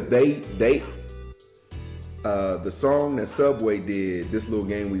 Because they the song that Subway did, This Little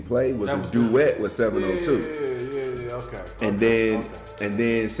Game We Play, was a duet with 702. Yeah, okay. And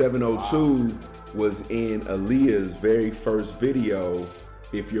then 702 was in Aaliyah's very first video,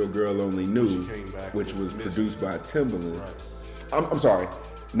 If Your Girl Only Knew, which was produced by Timbaland. Right. I'm sorry,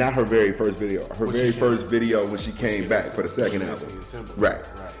 not her very first video. Her very first video when she came back for the second album. Right.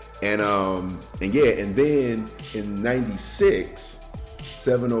 And then in 96,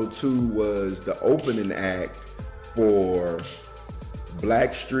 702 was the opening act for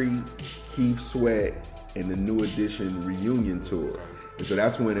Blackstreet, Keith Sweat, and the New Edition reunion tour. And so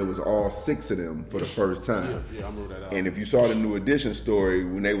that's when it was all six of them for the first time. Yeah, I remember that. And if you saw the New Edition story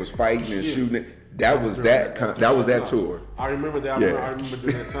when they was fighting and shooting, that was that tour. I remember that. I remember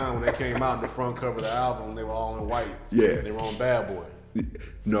during that time when they came out, the front cover of the album, they were all in white. Yeah. They were on Bad Boy.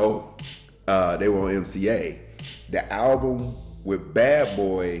 No, they were on MCA. The album with Bad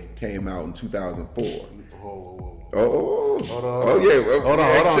Boy came out in 2004. Whoa. Oh, Hold on. Oh yeah. Hold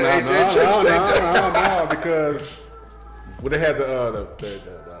on. No, because when they had the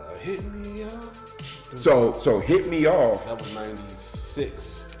Hit Me Up. So Hit Me Off. That was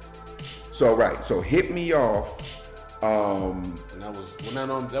 96. So right. So Hit Me Off. And that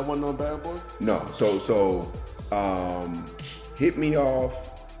wasn't on Bad Boy? No. So Hit Me Off.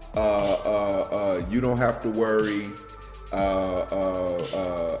 You Don't Have to Worry.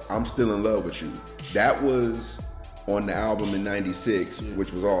 I'm Still in Love with You. That was on the album in 96,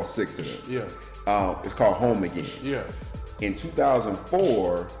 which was all 6 of them. Yeah. It's called Home Again. Yeah. In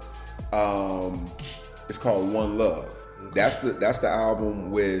 2004, it's called One Love. That's the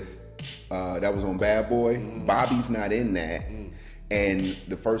album with that was on Bad Boy. Mm-hmm. Bobby's not in that. And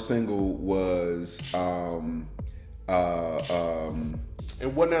the first single was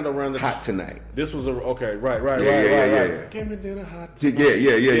And wasn't that around the Hot Tonight. This was right. Yeah. Give me dinner hot Yeah.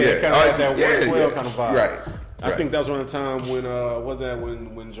 tonight. Kind of like that 112 kind of vibe. Right. I think that was around the time when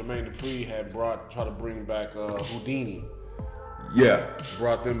when Jermaine Dupri had tried to bring back Houdini. Yeah.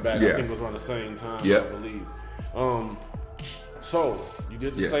 Brought them back. Yeah. I think it was around the same time. Yep. I believe. So you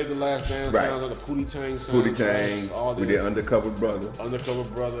did the Yeah. Save the Last Dance Right. sounds, the Pootie Tang sounds. Pootie Tang. All We this. did Undercover Brother. Undercover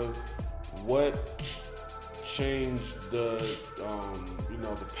Brother. What changed the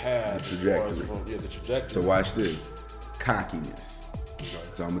the path, The as far as trajectory. the trajectory. So watch this. Cockiness. Okay.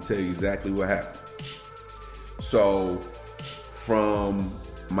 So I'm gonna tell you exactly what happened. So from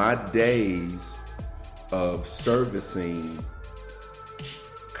my days of servicing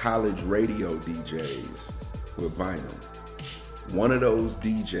college radio DJs with vinyl, one of those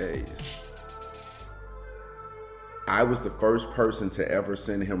DJs, I was the first person to ever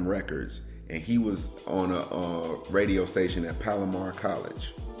send him records, and he was on a radio station at Palomar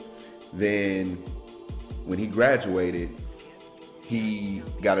College. Then when he graduated, he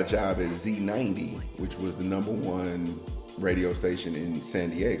got a job at Z90, which was the #1 radio station in San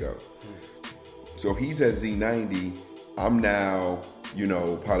Diego. So he's at Z90. I'm now,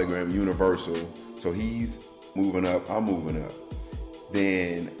 Polygram Universal. So he's moving up, I'm moving up.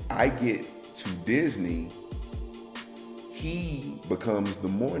 Then I get to Disney. He becomes the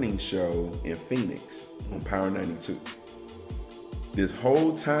morning show in Phoenix on Power 92. This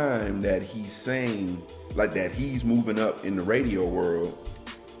whole time that he's saying, like that he's moving up in the radio world,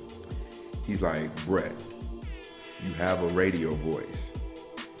 he's like, Brett, you have a radio voice.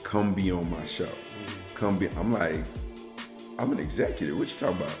 Come be on my show. I'm like, I'm an executive. What you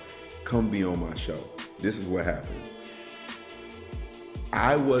talking about? Come be on my show. This is what happened.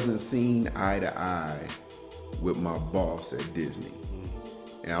 I wasn't seen eye to eye with my boss at Disney.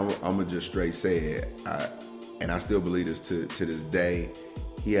 And I'm gonna just straight say it. I still believe this to this day.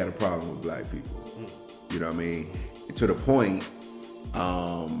 He had a problem with black people. You know what I mean? To the point,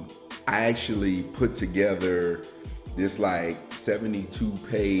 I actually put together this like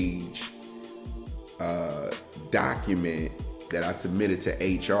 72-page document that I submitted to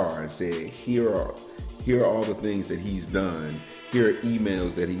HR and said, here are all the things that he's done. Here are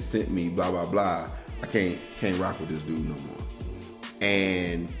emails that he sent me, blah, blah, blah. I can't rock with this dude no more.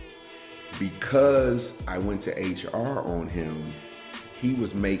 And because I went to HR on him, he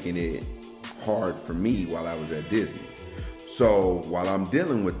was making it hard for me while I was at Disney. So while I'm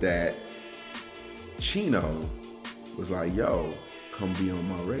dealing with that, Chino was like, yo, come be on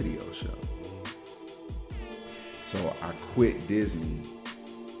my radio show. So I quit Disney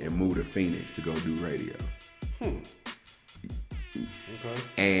and moved to Phoenix to go do radio. Okay.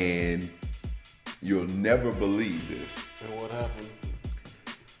 And you'll never believe this. And what happened?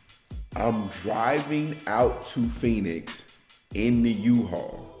 I'm driving out to Phoenix in the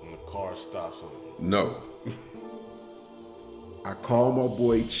U-Haul. And the car stops on you. No. I call my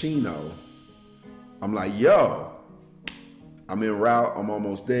boy Chino. I'm like, yo, I'm en route. I'm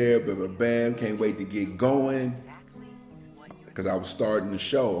almost there. Bam. Can't wait to get going. Because I was starting the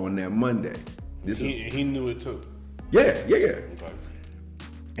show on that Monday. He knew it too. Yeah. Okay.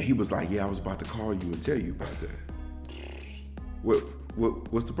 And he was like, yeah, I was about to call you and tell you about that.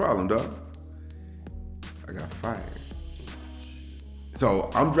 What's the problem, dog? I got fired. So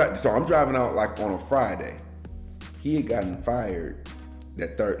I'm driving out like on a Friday. He had gotten fired the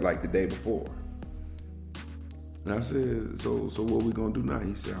day before. And I said, so what we gonna do now?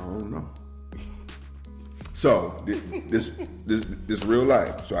 He said, I don't know. So this real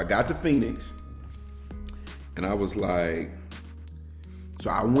life. So I got to Phoenix, and I was like, so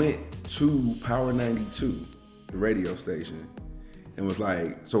I went to Power 92, the radio station, and was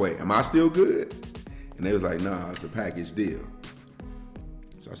like, so wait, am I still good? And they was like, nah, it's a package deal.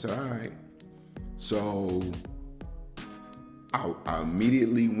 So I said, all right. So I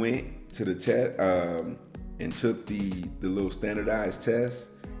immediately went to the test and took the little standardized test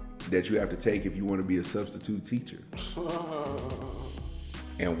that you have to take if you want to be a substitute teacher.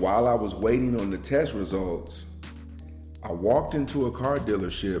 And while I was waiting on the test results, I walked into a car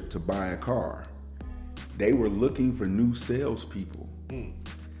dealership to buy a car. They were looking for new salespeople.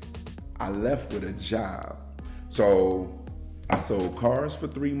 I left with a job. So I sold cars for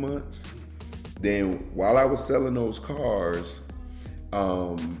 3 months. Then while I was selling those cars,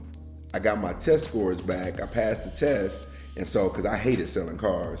 I got my test scores back. I passed the test. And so, cause I hated selling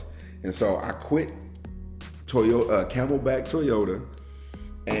cars. And so I quit Toyota, Camelback Toyota,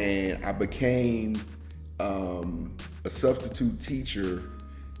 and I became a substitute teacher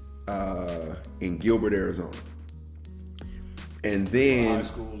in Gilbert, Arizona. And then high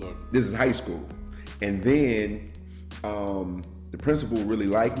school or? This is high school. And then the principal really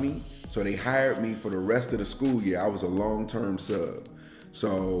liked me, so they hired me for the rest of the school year. I was a long-term sub.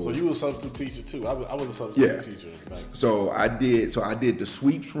 So you were a substitute teacher too. I was a substitute teacher. So I did the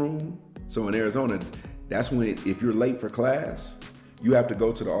sweeps room. So in Arizona, that's when if you're late for class, you have to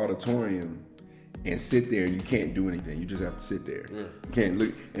go to the auditorium and sit there, and you can't do anything. You just have to sit there. Yeah. You can't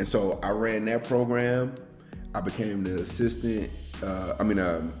look. And so I ran that program. I became the assistant.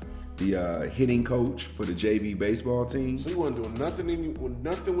 The hitting coach for the JV baseball team. So you weren't doing nothing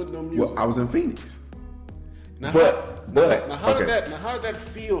with no music. Well, I was in Phoenix. Now, How did that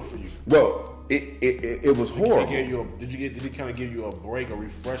feel for you? Well, it was horrible. Did it kind of give you a break, a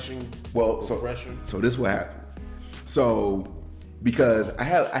refreshing? So this what happened. So because I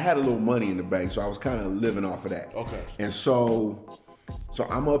had a little money in the bank, so I was kind of living off of that. Okay. And so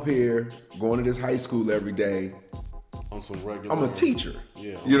I'm up here going to this high school every day. On some regular. I'm a teacher.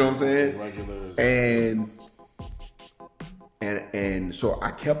 Yeah. You know what I'm saying? Regular. And so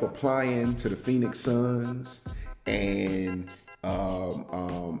I kept applying to the Phoenix Suns and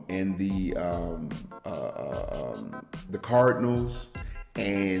the Cardinals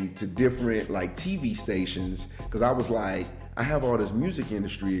and to different like TV stations, because I was like, I have all this music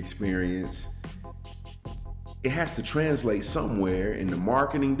industry experience. It has to translate somewhere in the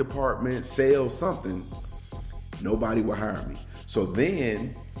marketing department, sales, something. Nobody would hire me. So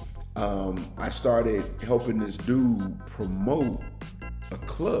then I started helping this dude promote a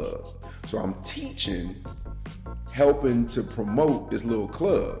club. So I'm teaching, helping to promote this little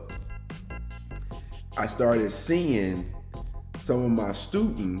club. I started seeing some of my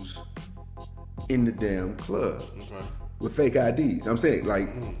students in the damn club with fake IDs. I'm saying, like,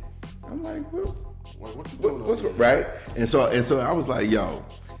 I'm like, well, what's right? And so I was like, yo,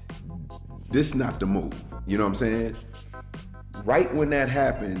 this is not the move. You know what I'm saying? Right when that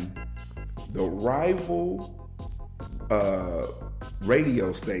happened, the rival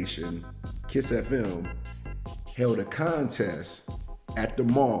radio station, Kiss FM, held a contest at the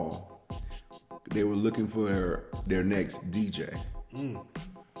mall. They were looking for their next DJ.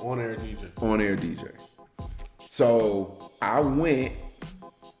 On-air DJ. On-air DJ. So I went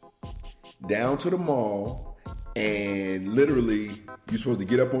down to the mall, and literally you're supposed to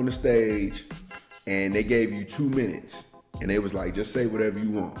get up on the stage, and they gave you 2 minutes. And they was like, just say whatever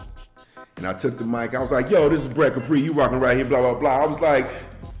you want. And I took the mic. I was like, yo, this is Brett Capri. You rocking right here, blah, blah, blah. I was like,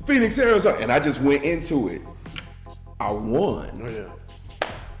 Phoenix, Arizona. And I just went into it. I won. Oh, yeah.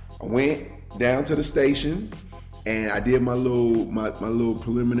 I went down to the station, and I did my little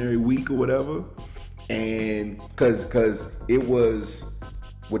preliminary week or whatever. And cause it was,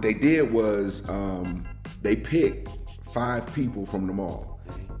 what they did was they picked 5 people from the mall.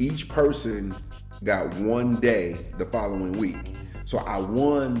 Each person got 1 day the following week. So I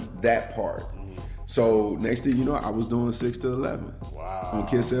won that part. So next thing you know, I was doing 6 to 11 on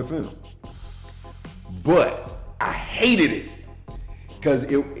Kiss FM. But I hated it because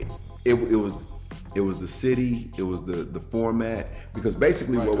it was the city, it was the format. Because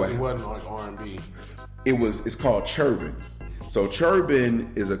basically right, what it wasn't like R&B. It's called churban. So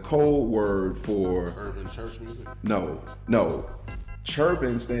churban is a code word for urban church music. No.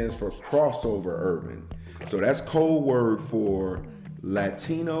 Churban stands for crossover urban. So that's code word for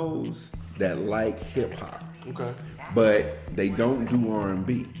Latinos that like hip hop. Okay. But they don't do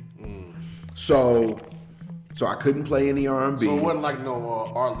R&B. So I couldn't play any R&B. So it wasn't like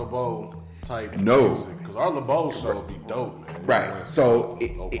no Art LeBeau type No. music. Because Art LeBeau show would be dope, man. Right. So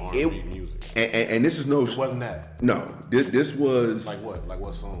R&B music. And this is no. It wasn't that. No. This was like what? Like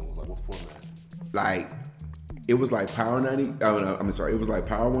what songs? Like what format? Like it was like Power 90. It was like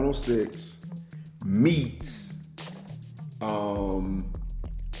Power 106 meets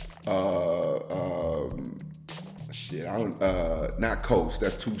I don't, not Coast.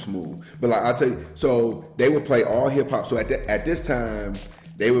 That's too smooth. But like I'll tell you, so they would play all hip hop. So at this time,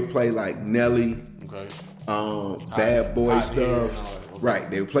 they would play like Nelly, Bad Boy stuff. Right.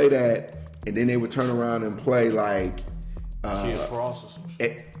 They would play that, and then they would turn around and play like Kid Frost or some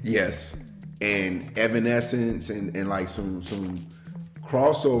shit. Yes, and Evanescence and like some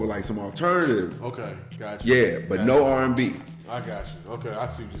crossover, like some alternative. Okay, gotcha. Yeah, but no R&B. I got you. Okay, I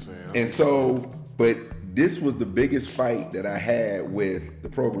see what you're saying. And so, but this was the biggest fight that I had with the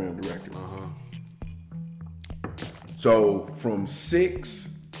program director. So from 6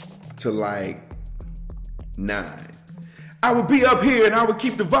 to like 9, I would be up here and I would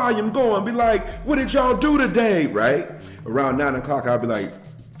keep the volume going, be like, what did y'all do today, right? Around 9 o'clock, I'd be like,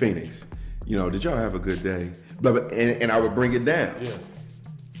 Phoenix, did y'all have a good day? And I would bring it down. Yeah.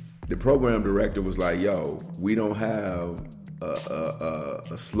 The program director was like, yo, we don't have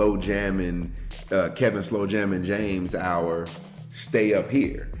a slow jamming, Kevin Slow Jamming James hour, stay up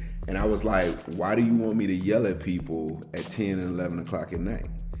here. And I was like, why do you want me to yell at people at 10 and 11 o'clock at night?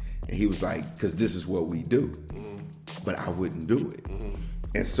 And he was like, because this is what we do. But I wouldn't do it.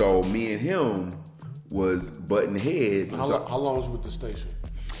 And so me and him was butting heads. How long was you with the station?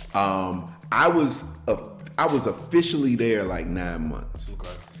 I was officially there like 9 months.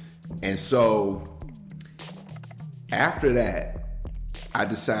 Okay. And so after that, I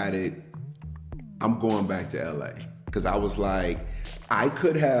decided I'm going back to LA. Because I was like, I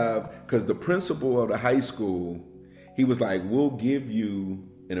could have, because the principal of the high school, he was like, we'll give you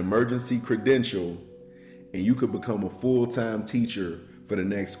an emergency credential and you could become a full-time teacher for the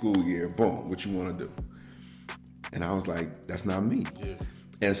next school year. Boom, what you want to do? And I was like, that's not me. Yeah.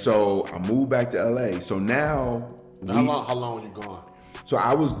 And so I moved back to LA. So now... How long were you gone? So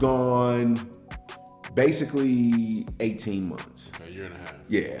I was gone basically 18 months. A year and a half.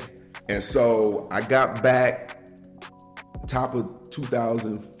 Yeah. And so I got back top of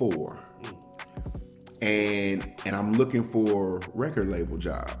 2004. And I'm looking for record label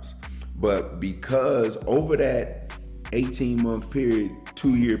jobs. But because over that 18-month period,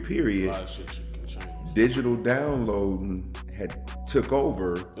 2-year period, a lot of shit can change. Digital downloading had took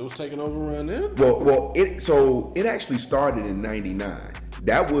over. It was taking over around then? Well, it actually started in 99.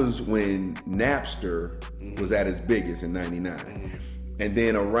 That was when Napster was at its biggest in 99. And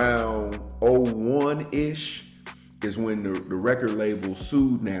then around 01-ish is when the record label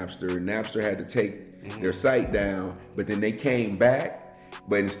sued Napster. Napster had to take their site down, but then they came back.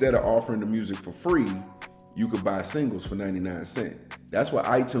 But instead of offering the music for free, you could buy singles for 99 cents. That's where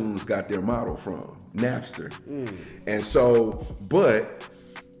iTunes got their model from, Napster. And so, but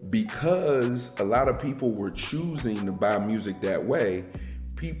because a lot of people were choosing to buy music that way,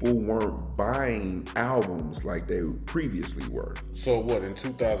 people weren't buying albums like they previously were. So what, in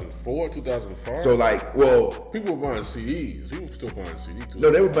 2004, 2005? So like, well... People were buying CDs. People were still buying CDs too.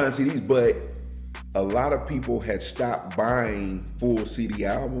 No, they were buying CDs, but a lot of people had stopped buying full CD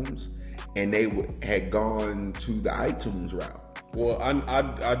albums and they had gone to the iTunes route. Well,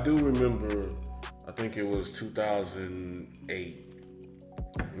 I do remember, I think it was 2008.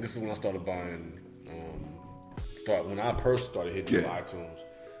 And this is when I started buying, when I first started hitting iTunes.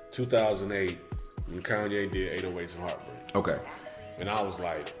 2008, when Kanye did 808s and Heartbreak. Okay. And I was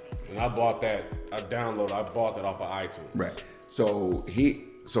like, when I bought that, I bought that off of iTunes. Right. So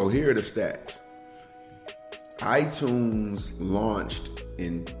here are the stats. iTunes launched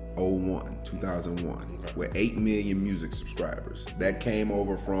in 2001, with 8 million music subscribers. That came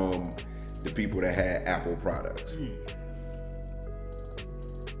over from the people that had Apple products.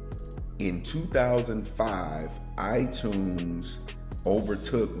 In 2005, iTunes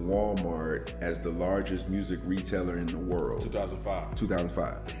overtook Walmart as the largest music retailer in the world.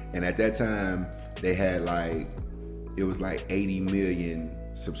 2005. And at that time, they had it was like 80 million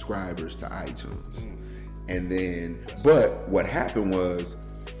subscribers to iTunes. And then, but what happened was,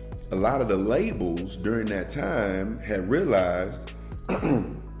 a lot of the labels during that time had realized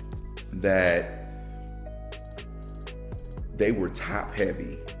that they were top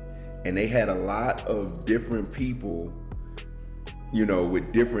heavy and they had a lot of different people,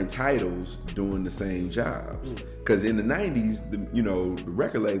 with different titles doing the same jobs. Because in the 90s, the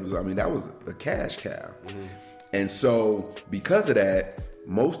record labels, that was a cash cow. And so because of that,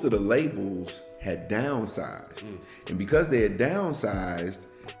 most of the labels had downsized. And because they had downsized,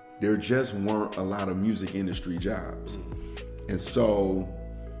 there just weren't a lot of music industry jobs. And so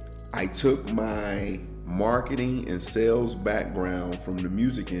I took my marketing and sales background from the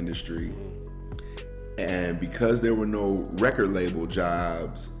music industry, and because there were no record label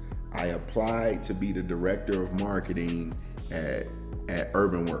jobs, I applied to be the director of marketing at at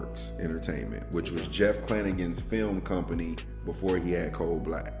Urban Works Entertainment, which was Jeff Clanagan's film company before he had Cold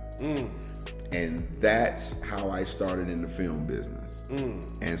Black. And that's how I started in the film business.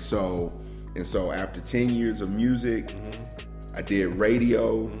 And so after 10 years of music, I did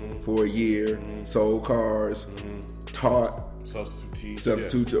radio for a year, sold cars, taught,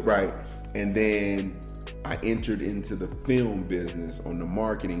 substitute, right? And then I entered into the film business on the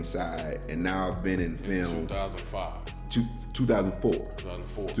marketing side, and now I've been in film.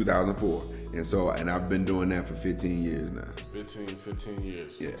 2004. And so, and I've been doing that for 15 years now. 15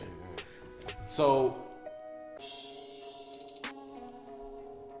 years. Yeah. So,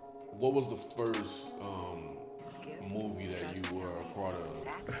 what was the first movie that you were a part of?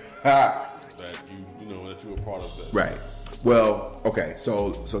 that you were part of that? Right. Well, okay. So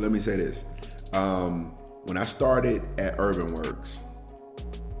let me say this. When I started at Urban Works,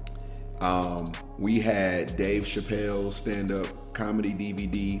 we had Dave Chappelle's stand-up comedy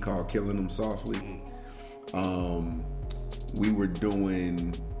DVD called Killing Them Softly. We were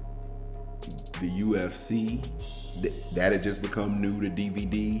doing the UFC. That had just become new to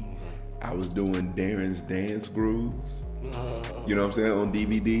DVD. I was doing Darren's Dance Grooves. You know what I'm saying? On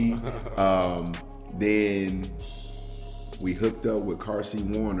DVD. Then we hooked up with Carsey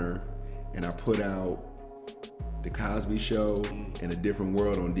Warner, and I put out The Cosby Show and A Different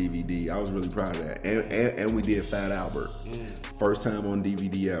World on DVD. I was really proud of that. And we did Fat Albert. First time on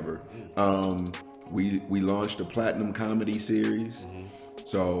DVD ever. We launched a Platinum Comedy series.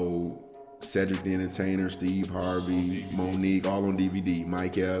 So Cedric the Entertainer, Steve Harvey, Monique, all on DVD.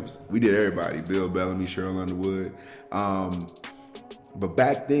 Mike Epps. We did everybody. Bill Bellamy, Cheryl Underwood. But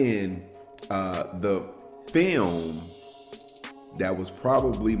back then, the film that was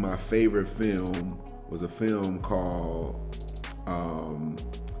probably my favorite film was a film called All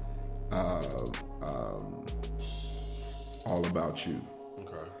About You.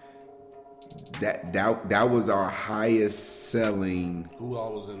 Okay. That was our highest selling. Who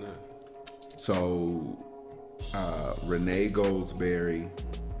all was in that? So Renee Goldsberry,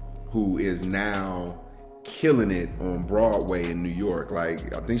 who is now killing it on Broadway in New York.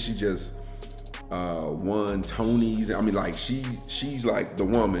 Like, I think she just won Tony's. I mean, like, she's like the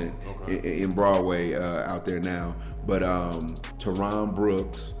woman in Broadway out there now. But Teron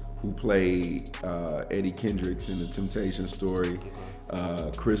Brooks, who played Eddie Kendricks in The Temptation Story,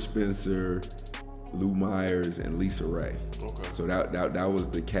 Chris Spencer, Lou Myers, and Lisa Ray. So that was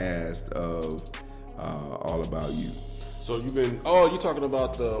the cast of All About You. So you've been, you're talking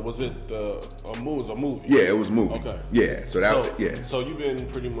about was it a movie? Yeah, it was a movie. Okay. Yeah, so So you've been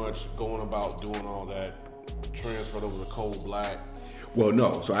pretty much going about doing all that, transferred over to Cold Black. Well,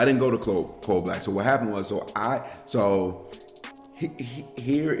 no, so I didn't go to Cold Black. So what happened was,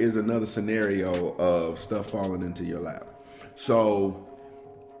 here is another scenario of stuff falling into your lap. So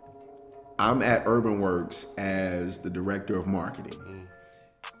I'm at Urban Works as the director of marketing.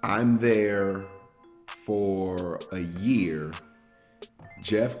 I'm there for a year.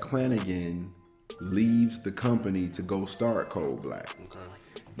 Jeff Clanagan leaves the company to go start Cold Black.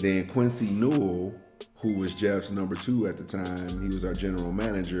 Then Quincy Newell, who was Jeff's number 2 at the time, he was our general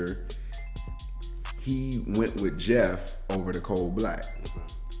manager, he went with Jeff over to Cold Black.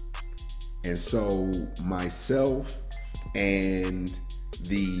 And so myself and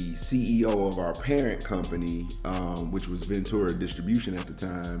the CEO of our parent company, which was Ventura Distribution at the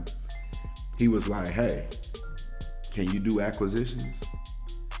time, he was like, hey, can you do acquisitions?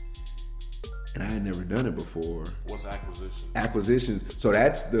 And I had never done it before. What's acquisitions? Acquisitions. So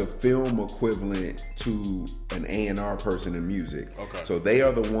that's the film equivalent to an A&R person in music. Okay. So they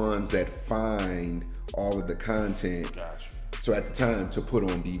are the ones that find all of the content. Gotcha. So at the time, to put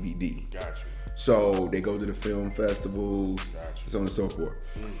on DVD. Gotcha. So they go to the film festivals, Gotcha. so on and so forth.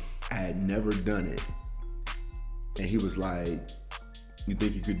 I had never done it. And he was like, you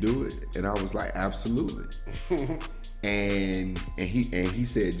think you could do it? And I was like, absolutely. And he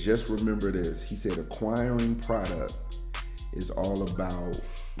said, just remember this. He said, acquiring product is all about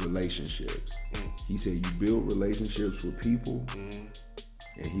relationships. He said, you build relationships with people. And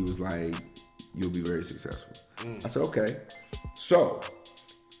he was like, you'll be very successful. I said, okay. So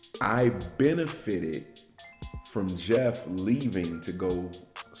I benefited from Jeff leaving to go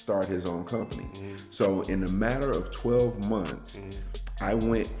start his own company. So in a matter of 12 months, I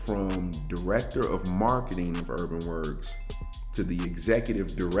went from director of marketing of Urban Works to the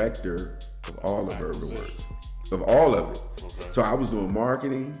executive director of all of Urban Works, of all of it. So I was doing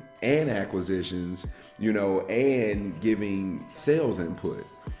marketing and acquisitions, and giving sales input.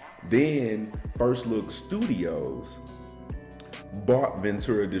 Then First Look Studios bought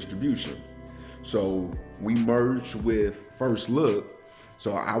Ventura Distribution. So we merged with First Look.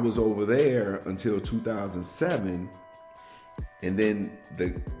 So I was over there until 2007, and then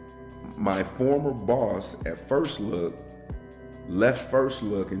my former boss at First Look left First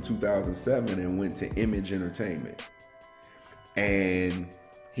Look in 2007 and went to Image Entertainment. And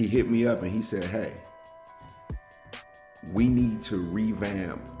he hit me up and he said, hey, we need to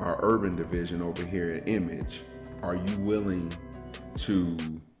revamp our urban division over here at Image. Are you willing to,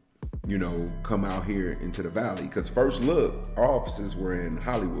 you know, come out here into the Valley? Because First Look, our offices were in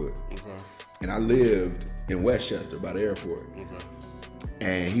Hollywood. Okay. And I lived in Westchester by the airport. Okay.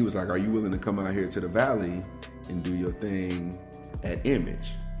 And he was like, are you willing to come out here to the Valley and do your thing at Image?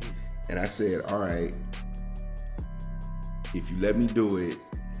 And I said, all right, if you let me do it.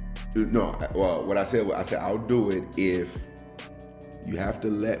 No, well, what I said, I'll do it if you have to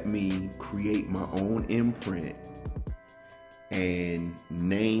let me create my own imprint and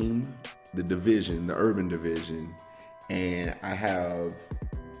name the division, the urban division, and I have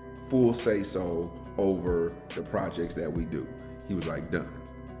full say-so over the projects that we do. He was like, done.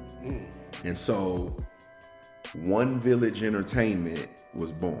 And so One Village Entertainment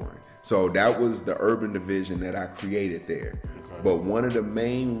was born. So that was the urban division that I created there. Okay. But one of the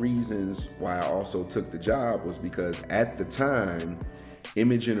main reasons why I also took the job was because at the time,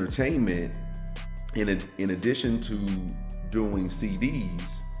 Image Entertainment, in addition to doing CDs,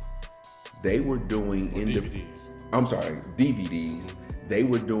 they were doing DVDs. They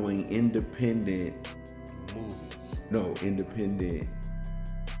were doing independent movies. No, independent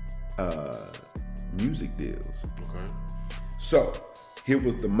music deals. Okay. So here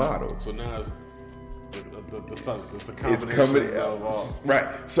was the model. So now it's a It's combination coming of all.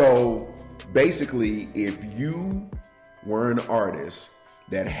 right. So basically, if you were an artist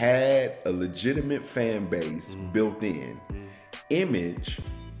that had a legitimate fan base built in, Image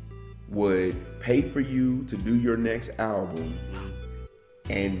would pay for you to do your next album,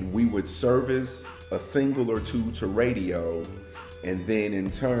 and we would service a single or two to radio, and then in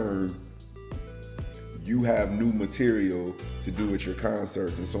turn you have new material to do at your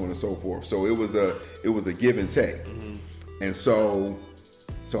concerts and so on and so forth. So it was a give and take. And so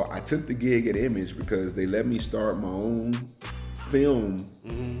I took the gig at Image because they let me start my own film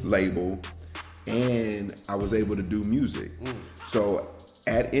label, and I was able to do music. So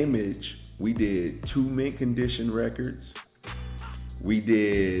at Image, we did 2 mint condition records. We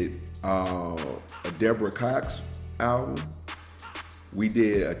did a Deborah Cox album. We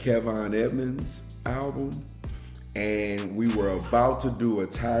did a Kevon Edmonds album. And we were about to do a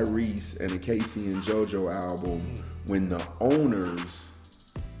Tyrese and a Casey and JoJo album when the owners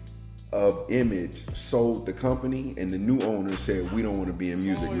of Image sold the company, and the new owner said, we don't want to be in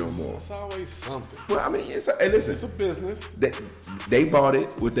music no more. It's always something. Well, I mean, listen, It's a business. they bought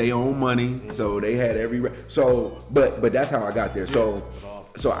it with their own money, so they had every but that's how I got there. So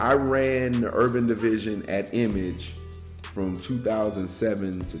I ran the urban division at Image from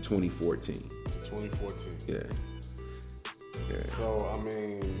 2007 to 2014. 2014. Yeah. So I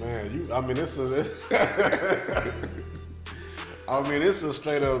mean, man, it's a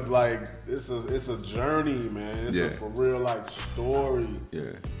straight up like it's a journey, man. It's a for real like story.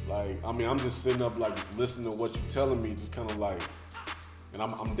 Yeah. Like I mean, I'm just sitting up like listening to what you're telling me, just kind of like, and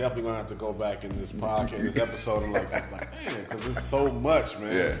I'm definitely gonna have to go back in this podcast, this episode, and like man, because it's so much,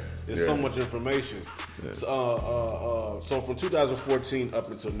 man. Yeah. It's so much information. Yeah. So from 2014 up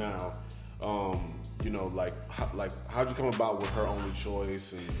until now, you know, like how'd you come about with Her Only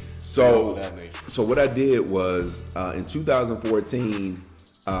Choice and things of that nature? So what I did was in 2014,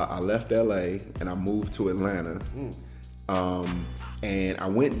 I left LA and I moved to Atlanta, and I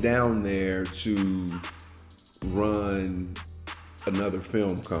went down there to run another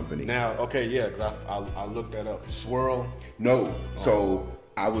film company. Now, okay, yeah, because I looked that up. Swirl? No, so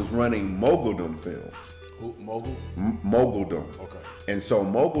I was running Moguldom Films. Who, Mogul? Moguldom. Okay. And so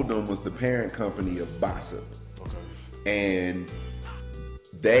Moguldom was the parent company of Bossa. Okay. And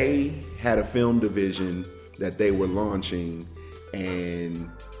they had a film division that they were launching, and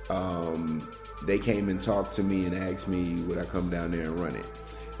they came and talked to me and asked me would I come down there and run it.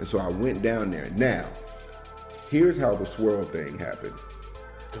 And so I went down there. Now, here's how the Swirl thing happened.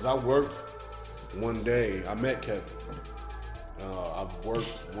 Because I worked one day, I met Kevin. I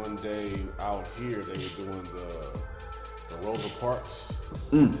worked one day out here. They were doing the Rosa Parks.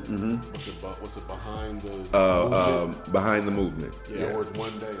 What's it behind the movement? Behind the movement. Yeah, I worked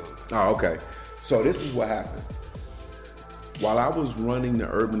one day on that. Oh, okay. So this is what happened. While I was running the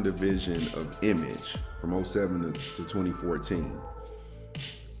urban division of Image from 07 to 2014,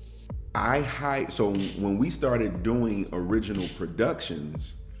 so when we started doing original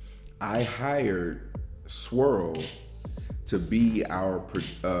productions, I hired Swirl to be our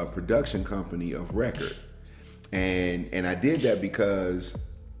production company of record. And I did that because,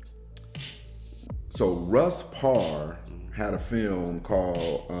 so Russ Parr had a film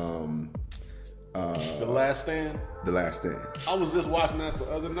called The Last Stand. The Last Stand. I was just watching that the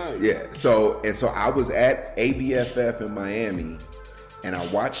other night. Yeah. So I was at ABFF in Miami, and I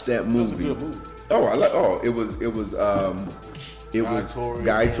watched that movie. It was a good movie. It was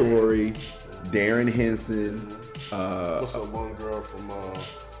Guy Torry, Darren Henson. What's that one girl from?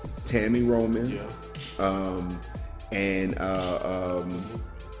 Tammy Roman. Yeah.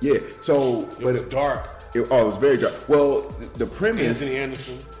 Yeah. So, It was dark. It was very dark. Well, the premise. Anthony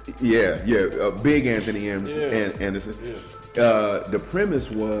Anderson. Yeah, big Anthony Anderson. Yeah. The premise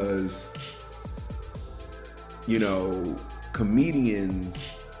was, comedians,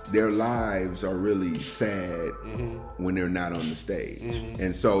 their lives are really sad when they're not on the stage.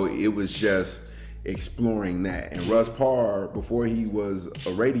 And so it was just exploring that. And Russ Parr, before he was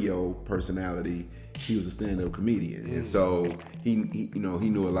a radio personality, he was a stand-up comedian. And so he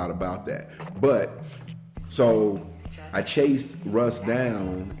knew a lot about that. But so I chased Russ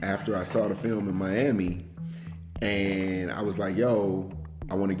down after I saw the film in Miami, and I was like, yo,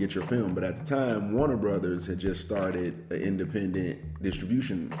 I want to get your film. But at the time, Warner Brothers had just started an independent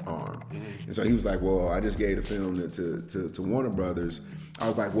distribution arm. And so he was like, well, I just gave the film to Warner Brothers. I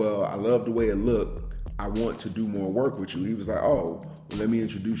was like, well, I love the way it looked. I want to do more work with you. He was like, oh, well, let me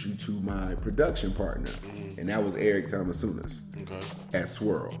introduce you to my production partner. And that was Eric Thomasounas at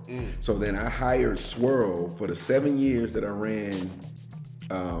Swirl. So then I hired Swirl for the 7 years that I ran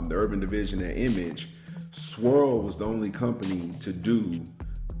the urban division at Image. Swirl was the only company to do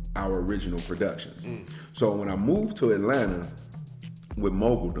our original productions. So when I moved to Atlanta with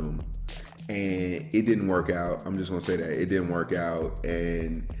Moguldom, and it didn't work out, I'm just gonna say that, it didn't work out,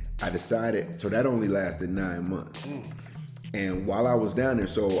 and I decided, so that only lasted 9 months. And while I was down there,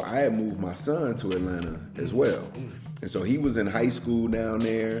 so I had moved my son to Atlanta as well. And so he was in high school down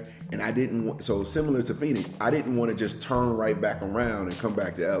there, and I didn't want, so similar to Phoenix, I didn't want to just turn right back around and come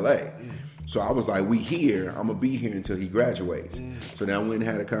back to LA. So I was like, we here, I'm gonna be here until he graduates. So then I went and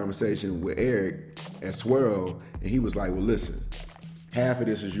had a conversation with Eric at Swirl, and he was like, well, listen, half of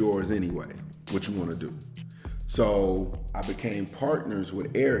this is yours anyway. What you wanna do? So I became partners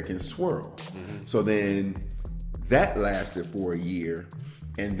with Eric and Swirl. So then that lasted for a year.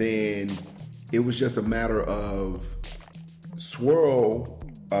 And then it was just a matter of Swirl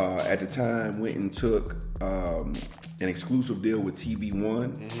at the time went and took an exclusive deal with TV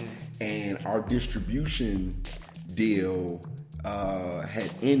One, and our distribution deal had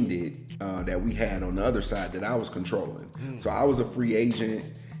ended that we had on the other side that I was controlling. So I was a free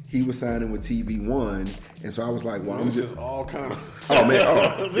agent. He was signing with TV One, and so I was like, "Well, I'm just all kind of." Oh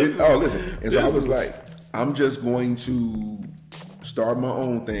man, listen. And so I was like, "I'm just going to start my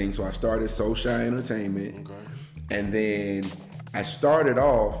own thing." So I started So Shy Entertainment, and then I started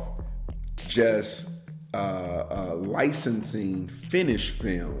off just licensing finished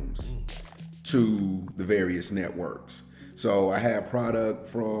films to the various networks. So I had product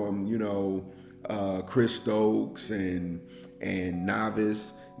from Chris Stokes and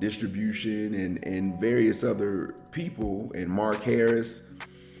Novice Distribution and various other people, and Mark Harris,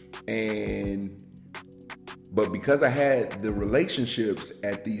 but because I had the relationships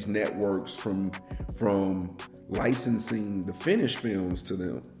at these networks from licensing the finished films to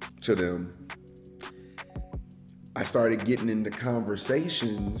them, I started getting into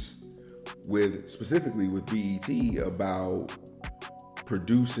conversations specifically with BET about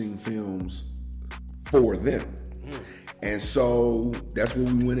producing films for them. And so that's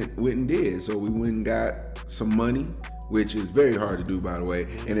what we went and did. So we went and got some money, which is very hard to do, by the way.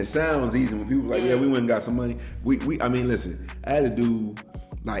 And it sounds easy when people are like, yeah, we went and got some money. I mean, listen, I had to do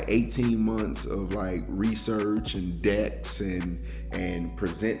like 18 months of like research and decks and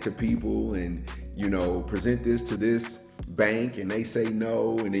present to people and, present this to this bank and they say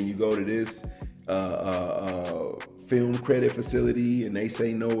no. And then you go to this film credit facility and they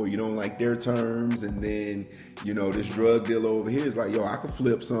say no, or you don't like their terms, and then this drug dealer over here is like, yo, I could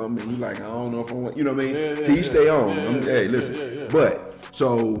flip something, and you're like, I don't know if I want, you know what I mean? To each their own. Hey, listen. But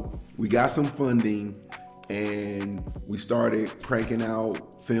so we got some funding and we started cranking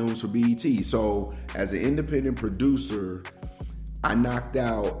out films for BET. So as an independent producer, I knocked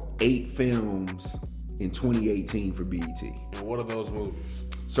out 8 films in 2018 for BET. And what are those movies?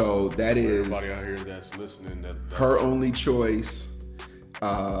 So that is everybody out here that's listening. That's Her Only Choice,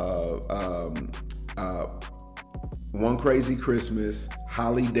 One Crazy Christmas,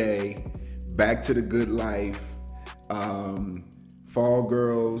 Holiday, Back to the Good Life, Fall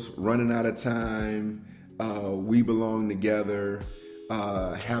Girls, Running Out of Time, We Belong Together,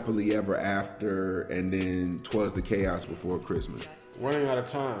 Happily Ever After, and then 'Twas the Chaos Before Christmas. Running Out of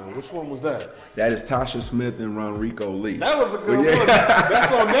Time. Which one was that? That is Tasha Smith and Ronrico Lee. That was a good one.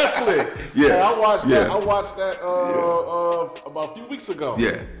 That's on Netflix. Yeah. I watched that. Yeah. I watched that about a few weeks ago.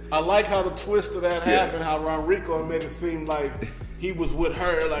 Yeah. I like how the twist of that happened. How Ronrico made it seem like he was with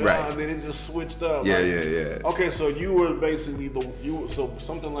her, like, Right. and then it just switched up. Yeah, like, yeah. Okay, so you were basically so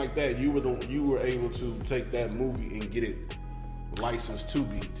something like that. You were able to take that movie and get it licensed to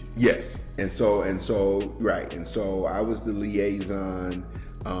BET. Yes, and so right, and so I was the liaison.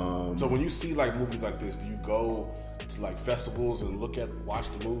 So when you see like movies like this, do you go to like festivals and watch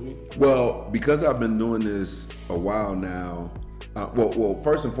the movie? Well, because I've been doing this a while now. Well,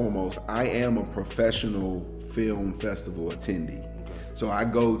 first and foremost, I am a professional film festival attendee. So I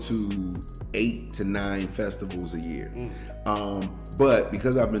go to 8 to 9 festivals a year. But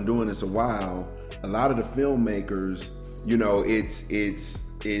because I've been doing this a while, a lot of the filmmakers, you know, it's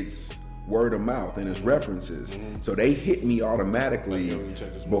word of mouth and it's references. So they hit me automatically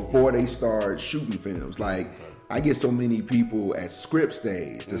before they start shooting films. Like, I get so many people at script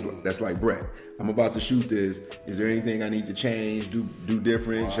stage that's like, Brett, I'm about to shoot this. Is there anything I need to change, do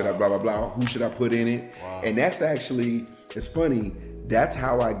different? Wow. Should I blah, blah, blah? Who should I put in it? Wow. And that's actually, it's funny, that's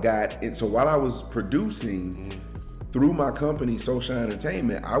how I got it. So while I was producing through my company, Social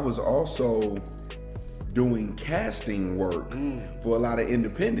Entertainment, I was also doing casting work for a lot of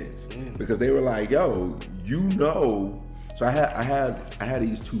independents because they were like, yo, you know. So I had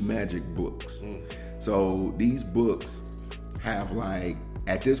these 2 magic books. So these books have, like,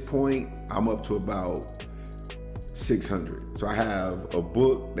 at this point, I'm up to about 600. So I have a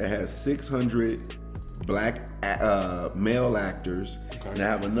book that has 600 black male actors, and I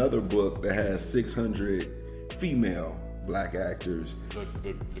have another book that has 600 female black actors. The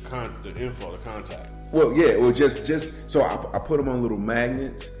info, the contact. Well, yeah, well, just so I put them on little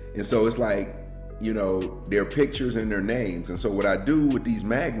magnets, and so it's like, you know, their pictures and their names. And so what I do with these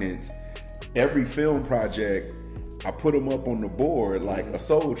magnets, every film project, I put them up on the board like a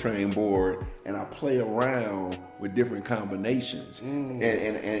Soul Train board, and I play around with different combinations.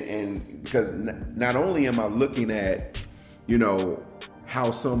 And because not only am I looking at, you know,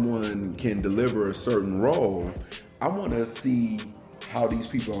 how someone can deliver a certain role, I want to see how these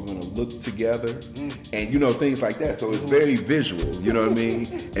people are going to look together, and, you know, things like that. So it's very visual, you know what I mean?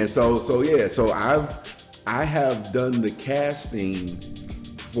 And so yeah, so I have done the casting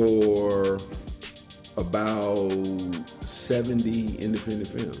for about 70 independent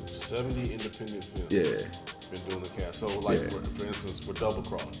films. 70 independent films. Yeah. Been doing the cast. So like for instance, for Double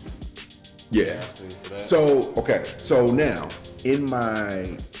Cross. Yeah. For that. So okay. So now in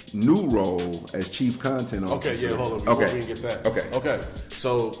my new role as chief content officer. Okay. Yeah. Hold on. Before we can get that. Okay. Okay.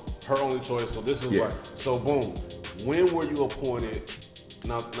 So her only choice. So this is right. So boom. When were you appointed?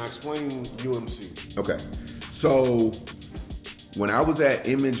 Now explain UMC. Okay. So when I was at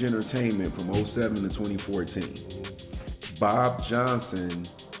Image Entertainment from 07 to 2014, Bob Johnson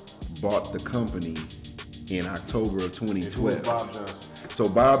bought the company in October of 2012. Who's Bob Johnson? So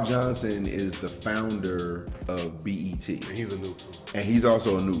Bob Johnson is the founder of BET. And he's a new. And he's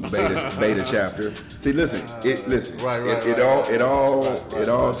also a new beta chapter. See, listen, it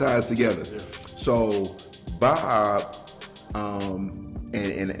all ties together. Yeah. So Bob,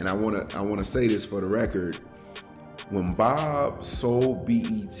 and I wanna say this for the record. When Bob sold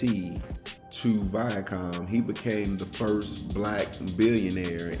BET to Viacom, he became the first black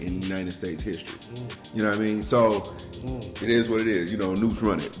billionaire in United States history. You know what I mean? So it is what it is. You know, Newt's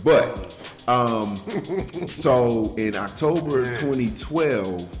run it. But so in October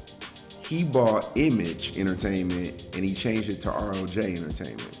 2012, he bought Image Entertainment and he changed it to RLJ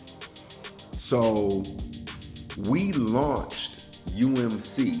Entertainment. So we launched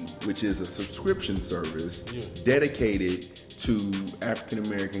UMC, which is a subscription service dedicated to African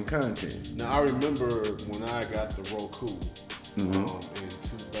American content. Now I remember when I got the Roku in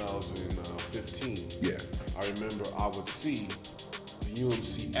 2015. Yeah, I remember I would see the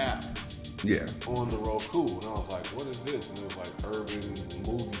UMC app yeah, on the Roku, and I was like, "What is this?" And it was like Urban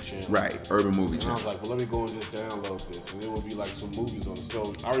Movie Channel. right, Urban Movie And I Channel. was like, "Well, let me go and just download this," and there would be like some movies on it.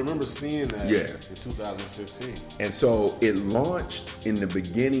 So I remember seeing that in 2015. And so it launched in the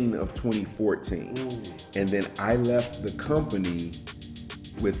beginning of 2014, and then I left the company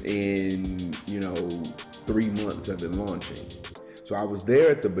within 3 months of it launching. So I was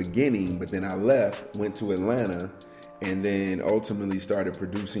there at the beginning, but then I left, went to Atlanta, and then ultimately started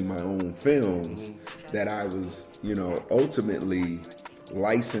producing my own films that I was, ultimately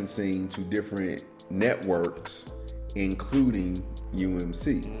licensing to different networks, including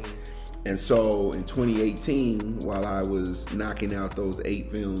UMC. And so in 2018, while I was knocking out those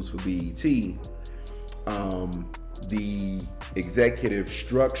 8 films for BET, the executive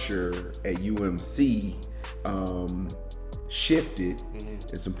structure at UMC shifted,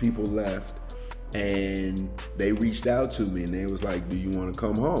 and some people left, and they reached out to me and they was like, do you want to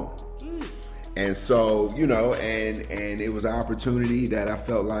come home? And so, you know, and it was an opportunity that I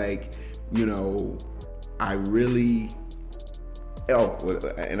felt like, you know, I really,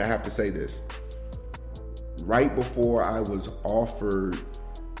 and I have to say this, right before I was offered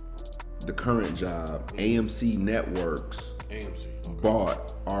the current job, AMC Networks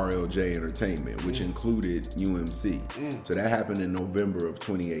bought RLJ Entertainment, which included UMC. So that happened in November of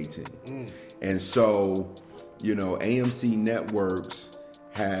 2018. And so, you know, AMC Networks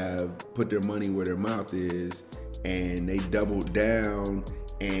have put their money where their mouth is, and they doubled down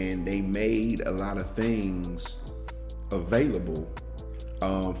and they made a lot of things available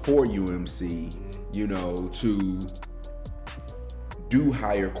for UMC, you know, to do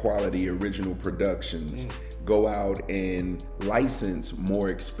higher quality original productions, go out and license more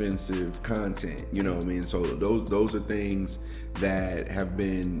expensive content, you know what I mean? So those are things that have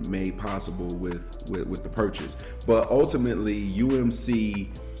been made possible with the purchase. But ultimately, UMC,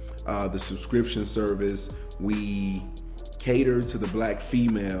 the subscription service, we cater to the Black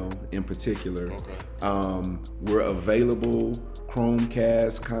female in particular. We're available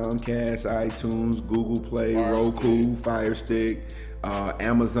Chromecast, Comcast, iTunes, Google Play, Roku, Fire Stick,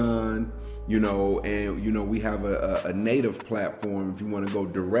 Amazon, you know, and you know, we have a native platform. If you want to go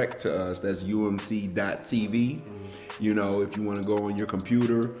direct to us, that's umc.tv. You know, if you want to go on your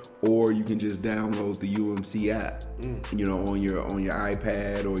computer, or you can just download the UMC app, you know, on your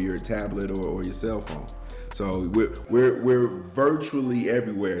iPad or your tablet or your cell phone. So we're virtually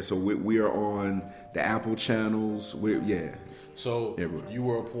everywhere. So we are on the Apple channels. So everywhere. You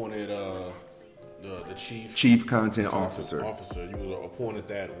were appointed the chief content officer. You were appointed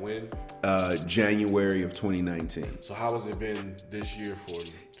that when? January of 2019. So how has it been this year for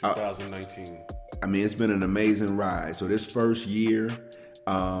you, 2019? I mean, it's been an amazing ride. So this first year,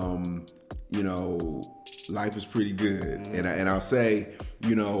 you know, life is pretty good. And I'll say,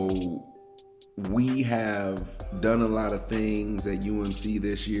 you know, we have done a lot of things at UMC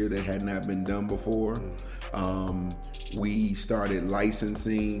this year that had not been done before. We started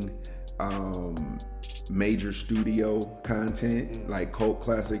licensing major studio content, like cult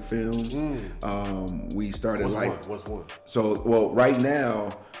classic films. We started What's one? So, well, right now,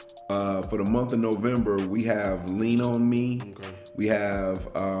 for the month of November, we have Lean on Me. We have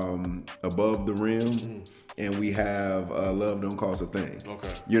Above the Rim. And we have Love Don't Cost a Thing.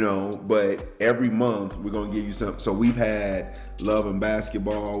 You know, but every month we're gonna give you something. So we've had Love and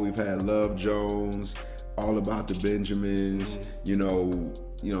Basketball, we've had Love Jones, All About the Benjamins, you know.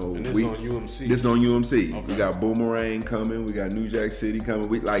 And this is on UMC. This is on UMC. We got Boomerang coming, we got New Jack City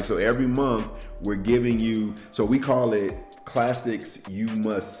coming. So every month we're giving you, so we call it Classics You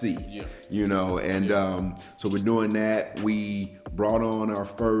Must See. You know, and so we're doing that. We brought on our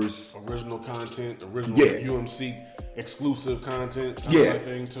first original UMC exclusive content kind of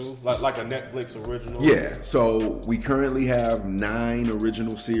thing too, like a Netflix original. So we currently have 9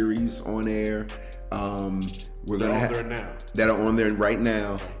 original series on air. We're gonna have that are on there right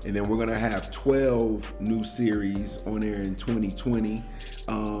now, and then we're gonna have 12 new series on there in 2020.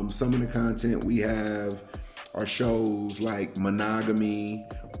 Some of the content we have are shows like Monogamy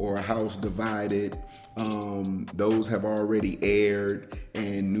or House Divided. Those have already aired,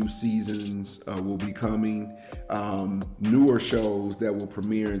 and new seasons will be coming. Newer shows that will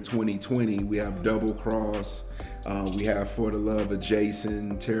premiere in 2020, we have Double Cross, we have For the Love of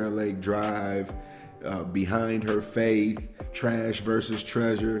Jason, Terra Lake Drive, Behind Her Faith, Trash versus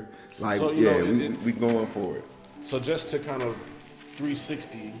Treasure. Like, so, we going for it. So just to kind of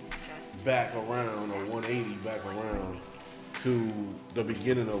 360 back around, or 180 back around to the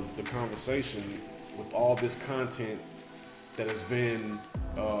beginning of the conversation, with all this content that has been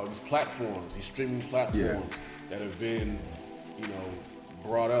these platforms, these streaming platforms that have been, you know,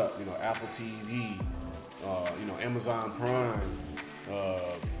 brought up, you know, Apple TV, you know, Amazon Prime,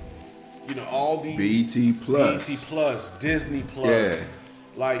 you know, all these BET Plus, Disney Plus,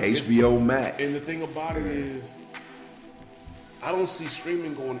 like HBO Max. And the thing about it is, I don't see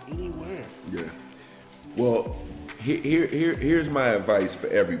streaming going anywhere. Well, here's my advice for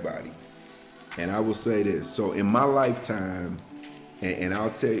everybody, and I will say this. So in my lifetime, and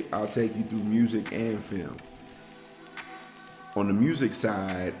I'll take you through music and film. On the music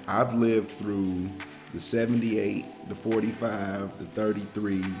side, I've lived through the 78, the 45, the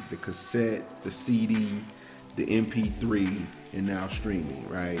 33, the cassette, the CD, the MP3, and now streaming,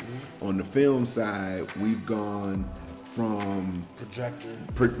 right? Mm-hmm. On the film side, we've gone from the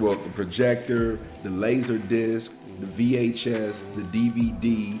projector, the laser disc, the VHS, the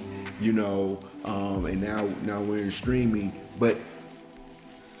DVD, you know, and now we're in streaming. But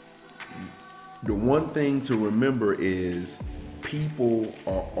the one thing to remember is people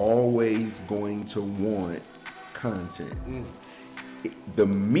are always going to want content. The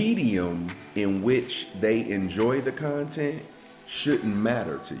medium in which they enjoy the content shouldn't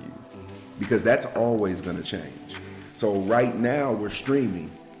matter to you, because that's always going to change. So right now we're streaming.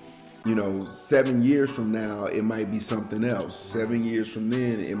 You know, 7 years from now, it might be something else. 7 years from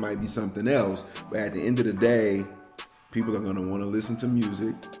then, it might be something else. But at the end of the day, people are going to want to listen to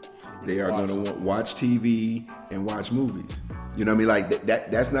music. They are going to watch TV and watch movies. You know what I mean? Like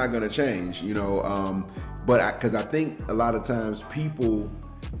that's not going to change, you know. Because I think a lot of times people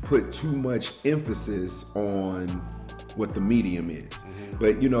put too much emphasis on what the medium is.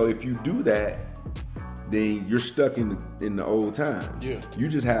 But, you know, if you do that, then you're stuck in the old times. Yeah. You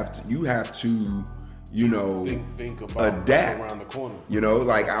just have to, you know, think about adapt what's around the corner. You know,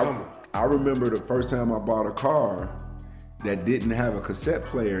 like I remember the first time I bought a car that didn't have a cassette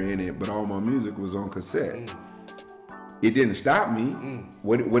player in it, but all my music was on cassette. It didn't stop me.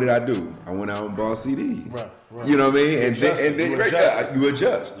 What did I do? I went out and bought CDs. Right. You know what I mean? You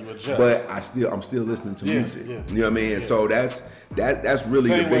adjust. But I'm still listening to music. Yeah. You know what I mean? And so that's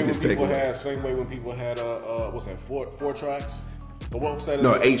really the biggest takeaway. Same way when people had what's that? Four tracks. But what was that?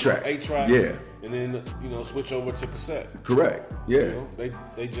 No, 8 track. 8 track. Yeah. And then, you know, switch over to cassette. Correct. Yeah. You know,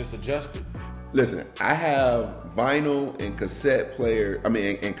 they just adjusted. Listen, I have vinyl and cassette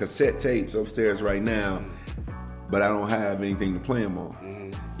and cassette tapes upstairs right now, but I don't have anything to play them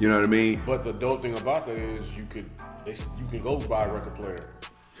on. You know what I mean? But the dope thing about that is you can go buy a record player.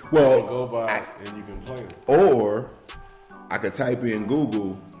 Well, you can go buy and you can play them. Or I could type in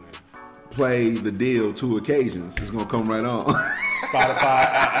Google, play the deal 2 occasions. It's gonna come right on. Spotify,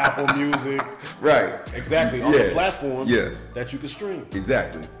 Apple Music. Right. Exactly. On the platform that you can stream.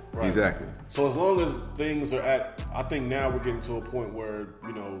 Exactly. Right. Exactly. So as long as things are I think now we're getting to a point where,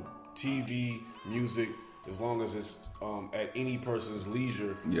 you know, TV, music, as long as it's at any person's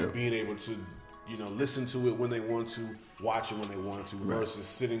leisure, being able to, you know, listen to it when they want to, watch it when they want to, versus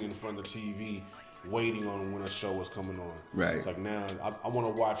sitting in front of the TV waiting on when a show is coming on. Right. It's like, now I want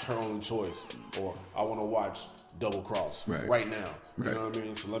to watch Her Only Choice, or I want to watch Double Cross right now. You know what I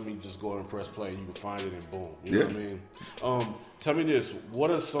mean? So let me just go ahead and press play, and you can find it, and boom. You know what I mean? Tell me this: what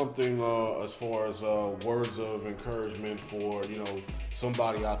is something as far as words of encouragement for, you know,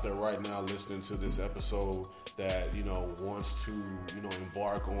 somebody out there right now listening to this episode that, you know, wants to, you know,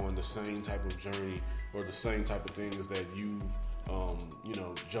 embark on the same type of journey or the same type of things that you've you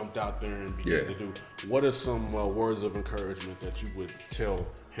know, jumped out there and began to do? What are some words of encouragement that you would tell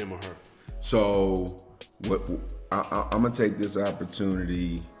him or her? So, I'm gonna take this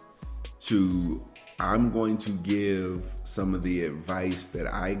opportunity I'm going to give some of the advice that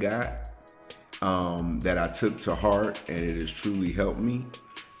I got, that I took to heart, and it has truly helped me.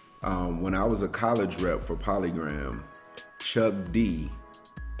 When I was a college rep for Polygram, Chuck D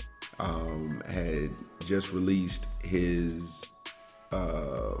had just released his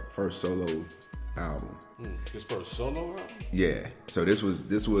first solo album. His first solo album? Yeah. So this was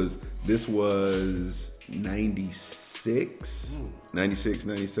 96,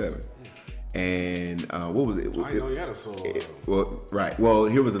 97. And what was it? I didn't know you had a solo album. Well, right. Well,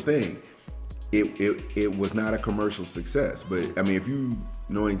 here was the thing. It was not a commercial success, but I mean, if you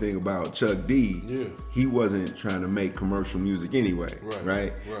know anything about Chuck D, he wasn't trying to make commercial music anyway,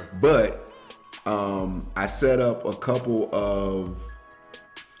 right? But I set up a couple of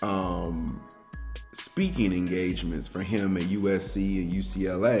speaking engagements for him at USC and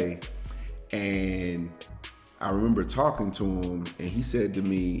UCLA, and I remember talking to him, and he said to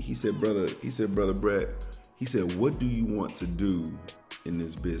me, brother Brett, he said, what do you want to do in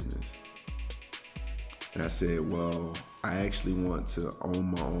this business? And I said, well, I actually want to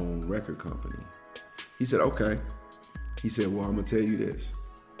own my own record company. He said, okay. He said, well, I'm gonna tell you this.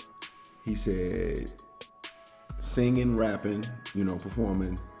 He said, singing, rapping, you know,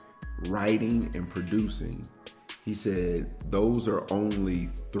 performing, writing, and producing. He said, those are only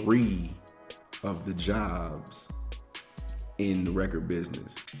 3 of the jobs in the record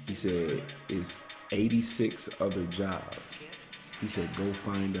business. He said, it's 86 other jobs. He said, go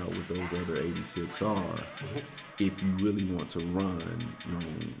find out what those other 86 are if you really want to run your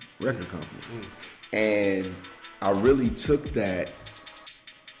own record company. And I really took that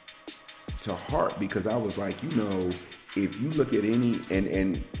to heart, because I was like, you know, if you look at any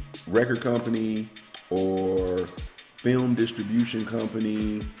and record company or film distribution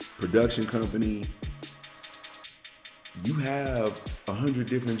company, production company, you have 100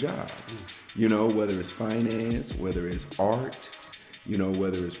 different jobs. You know, whether it's finance, whether it's art, you know,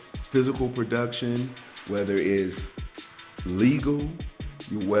 whether it's physical production, whether it's legal,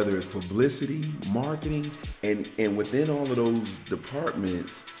 whether it's publicity, marketing, and within all of those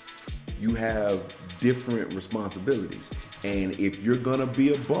departments, you have different responsibilities. And if you're gonna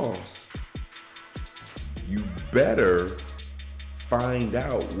be a boss, you better find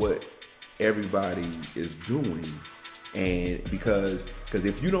out what everybody is doing. And because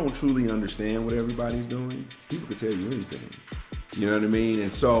if you don't truly understand what everybody's doing, people can tell you anything. You know what I mean?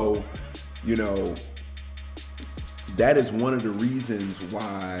 And so, you know, that is one of the reasons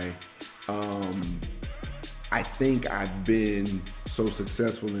why I think I've been so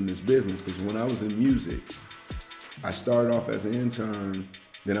successful in this business. Because when I was in music, I started off as an intern,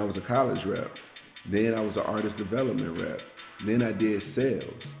 then I was a college rep, then I was an artist development rep, then I did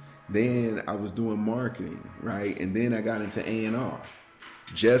sales, then I was doing marketing, right? And then I got into A&R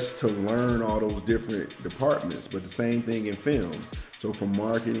just to learn all those different departments, but the same thing in film. So from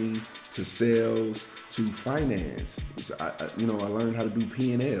marketing to sales to finance, I learned how to do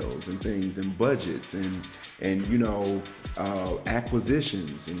P&Ls and things and budgets and you know,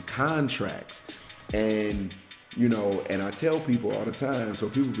 acquisitions and contracts. And, you know, and I tell people all the time, so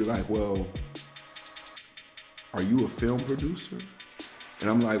people be like, well, are you a film producer? And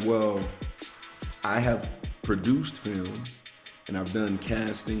I'm like, well, I have produced films and I've done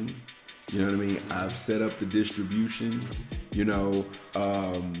casting, you know what I mean? I've set up the distribution, you know,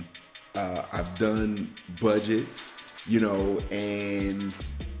 I've done budgets, you know, and,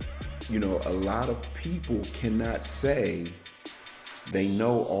 you know, a lot of people cannot say they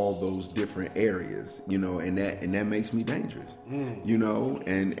know all those different areas, you know, and that makes me dangerous, you know,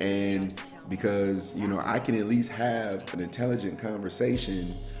 and because, you know, I can at least have an intelligent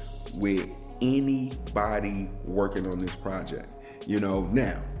conversation with anybody working on this project, you know.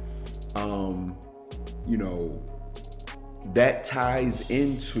 Now, you know, that ties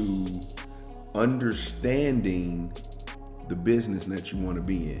into understanding the business that you want to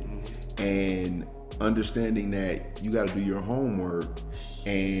be in and understanding that you got to do your homework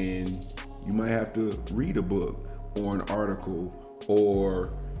and you might have to read a book or an article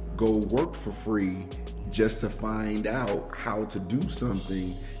or go work for free just to find out how to do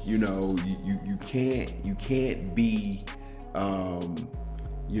something. You know, you can't be,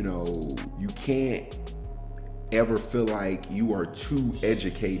 you know, you can't ever feel like you are too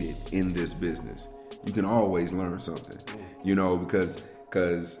educated in this business. You can always learn something, you know, because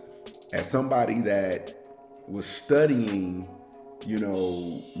as somebody that was studying, you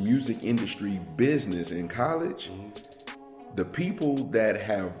know, music industry business in college, the people that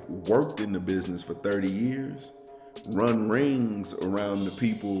have worked in the business for 30 years run rings around the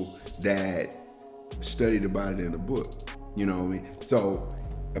people that studied about it in a book. You know what I mean? So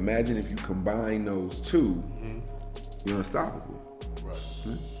imagine if you combine those two, you're unstoppable. Right.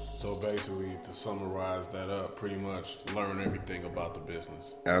 So basically, to summarize that up, pretty much learn everything about the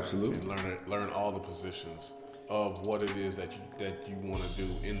business. Absolutely. And learn all the positions of what it is that you want to do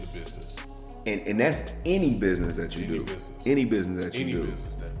in the business. And that's any business that you do. Any business that you do. Any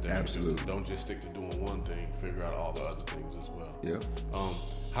business that Absolutely. you do. Don't just stick to doing one thing. Figure out all the other things as well. Yeah.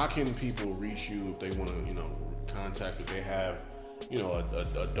 How can people reach you if they want to, you know, contact, if they have, you know,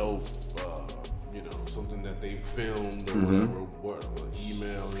 a dope, you know, something that they filmed or whatever,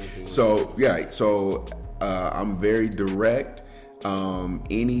 email or anything? So, yeah. So I'm very direct.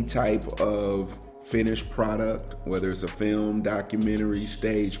 Any type of finished product, whether it's a film, documentary,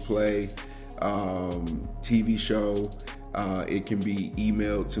 stage play, TV show, it can be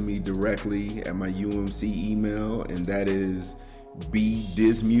emailed to me directly at my UMC email, and that is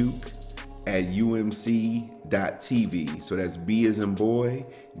bdismuke@umc.tv. So that's B as in boy,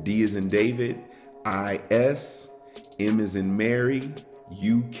 D as in David, IS, M as in Mary,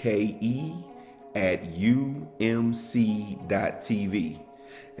 UKE @umc.tv.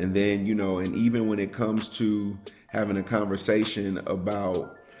 And then, you know, and even when it comes to having a conversation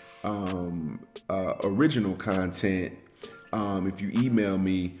about original content, if you email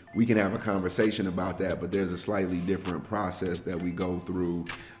me, we can have a conversation about that, but there's a slightly different process that we go through,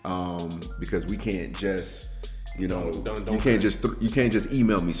 because we can't just, you know, you can't just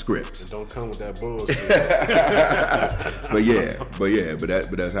email me scripts. Don't come with that bullshit.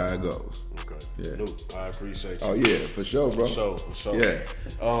 but that's how it goes. Okay. Yeah. Luke, I appreciate you. Oh yeah, for sure, bro. For sure. Yeah.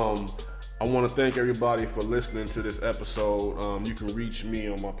 I want to thank everybody for listening to this episode. You can reach me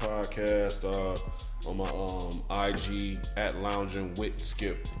on my podcast, on my IG at Lounging with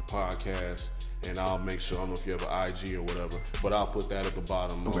Skip Podcast, and I'll make sure, I don't know if you have an IG or whatever, but I'll put that at the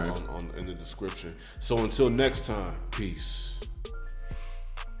bottom in the description. So until next time, peace.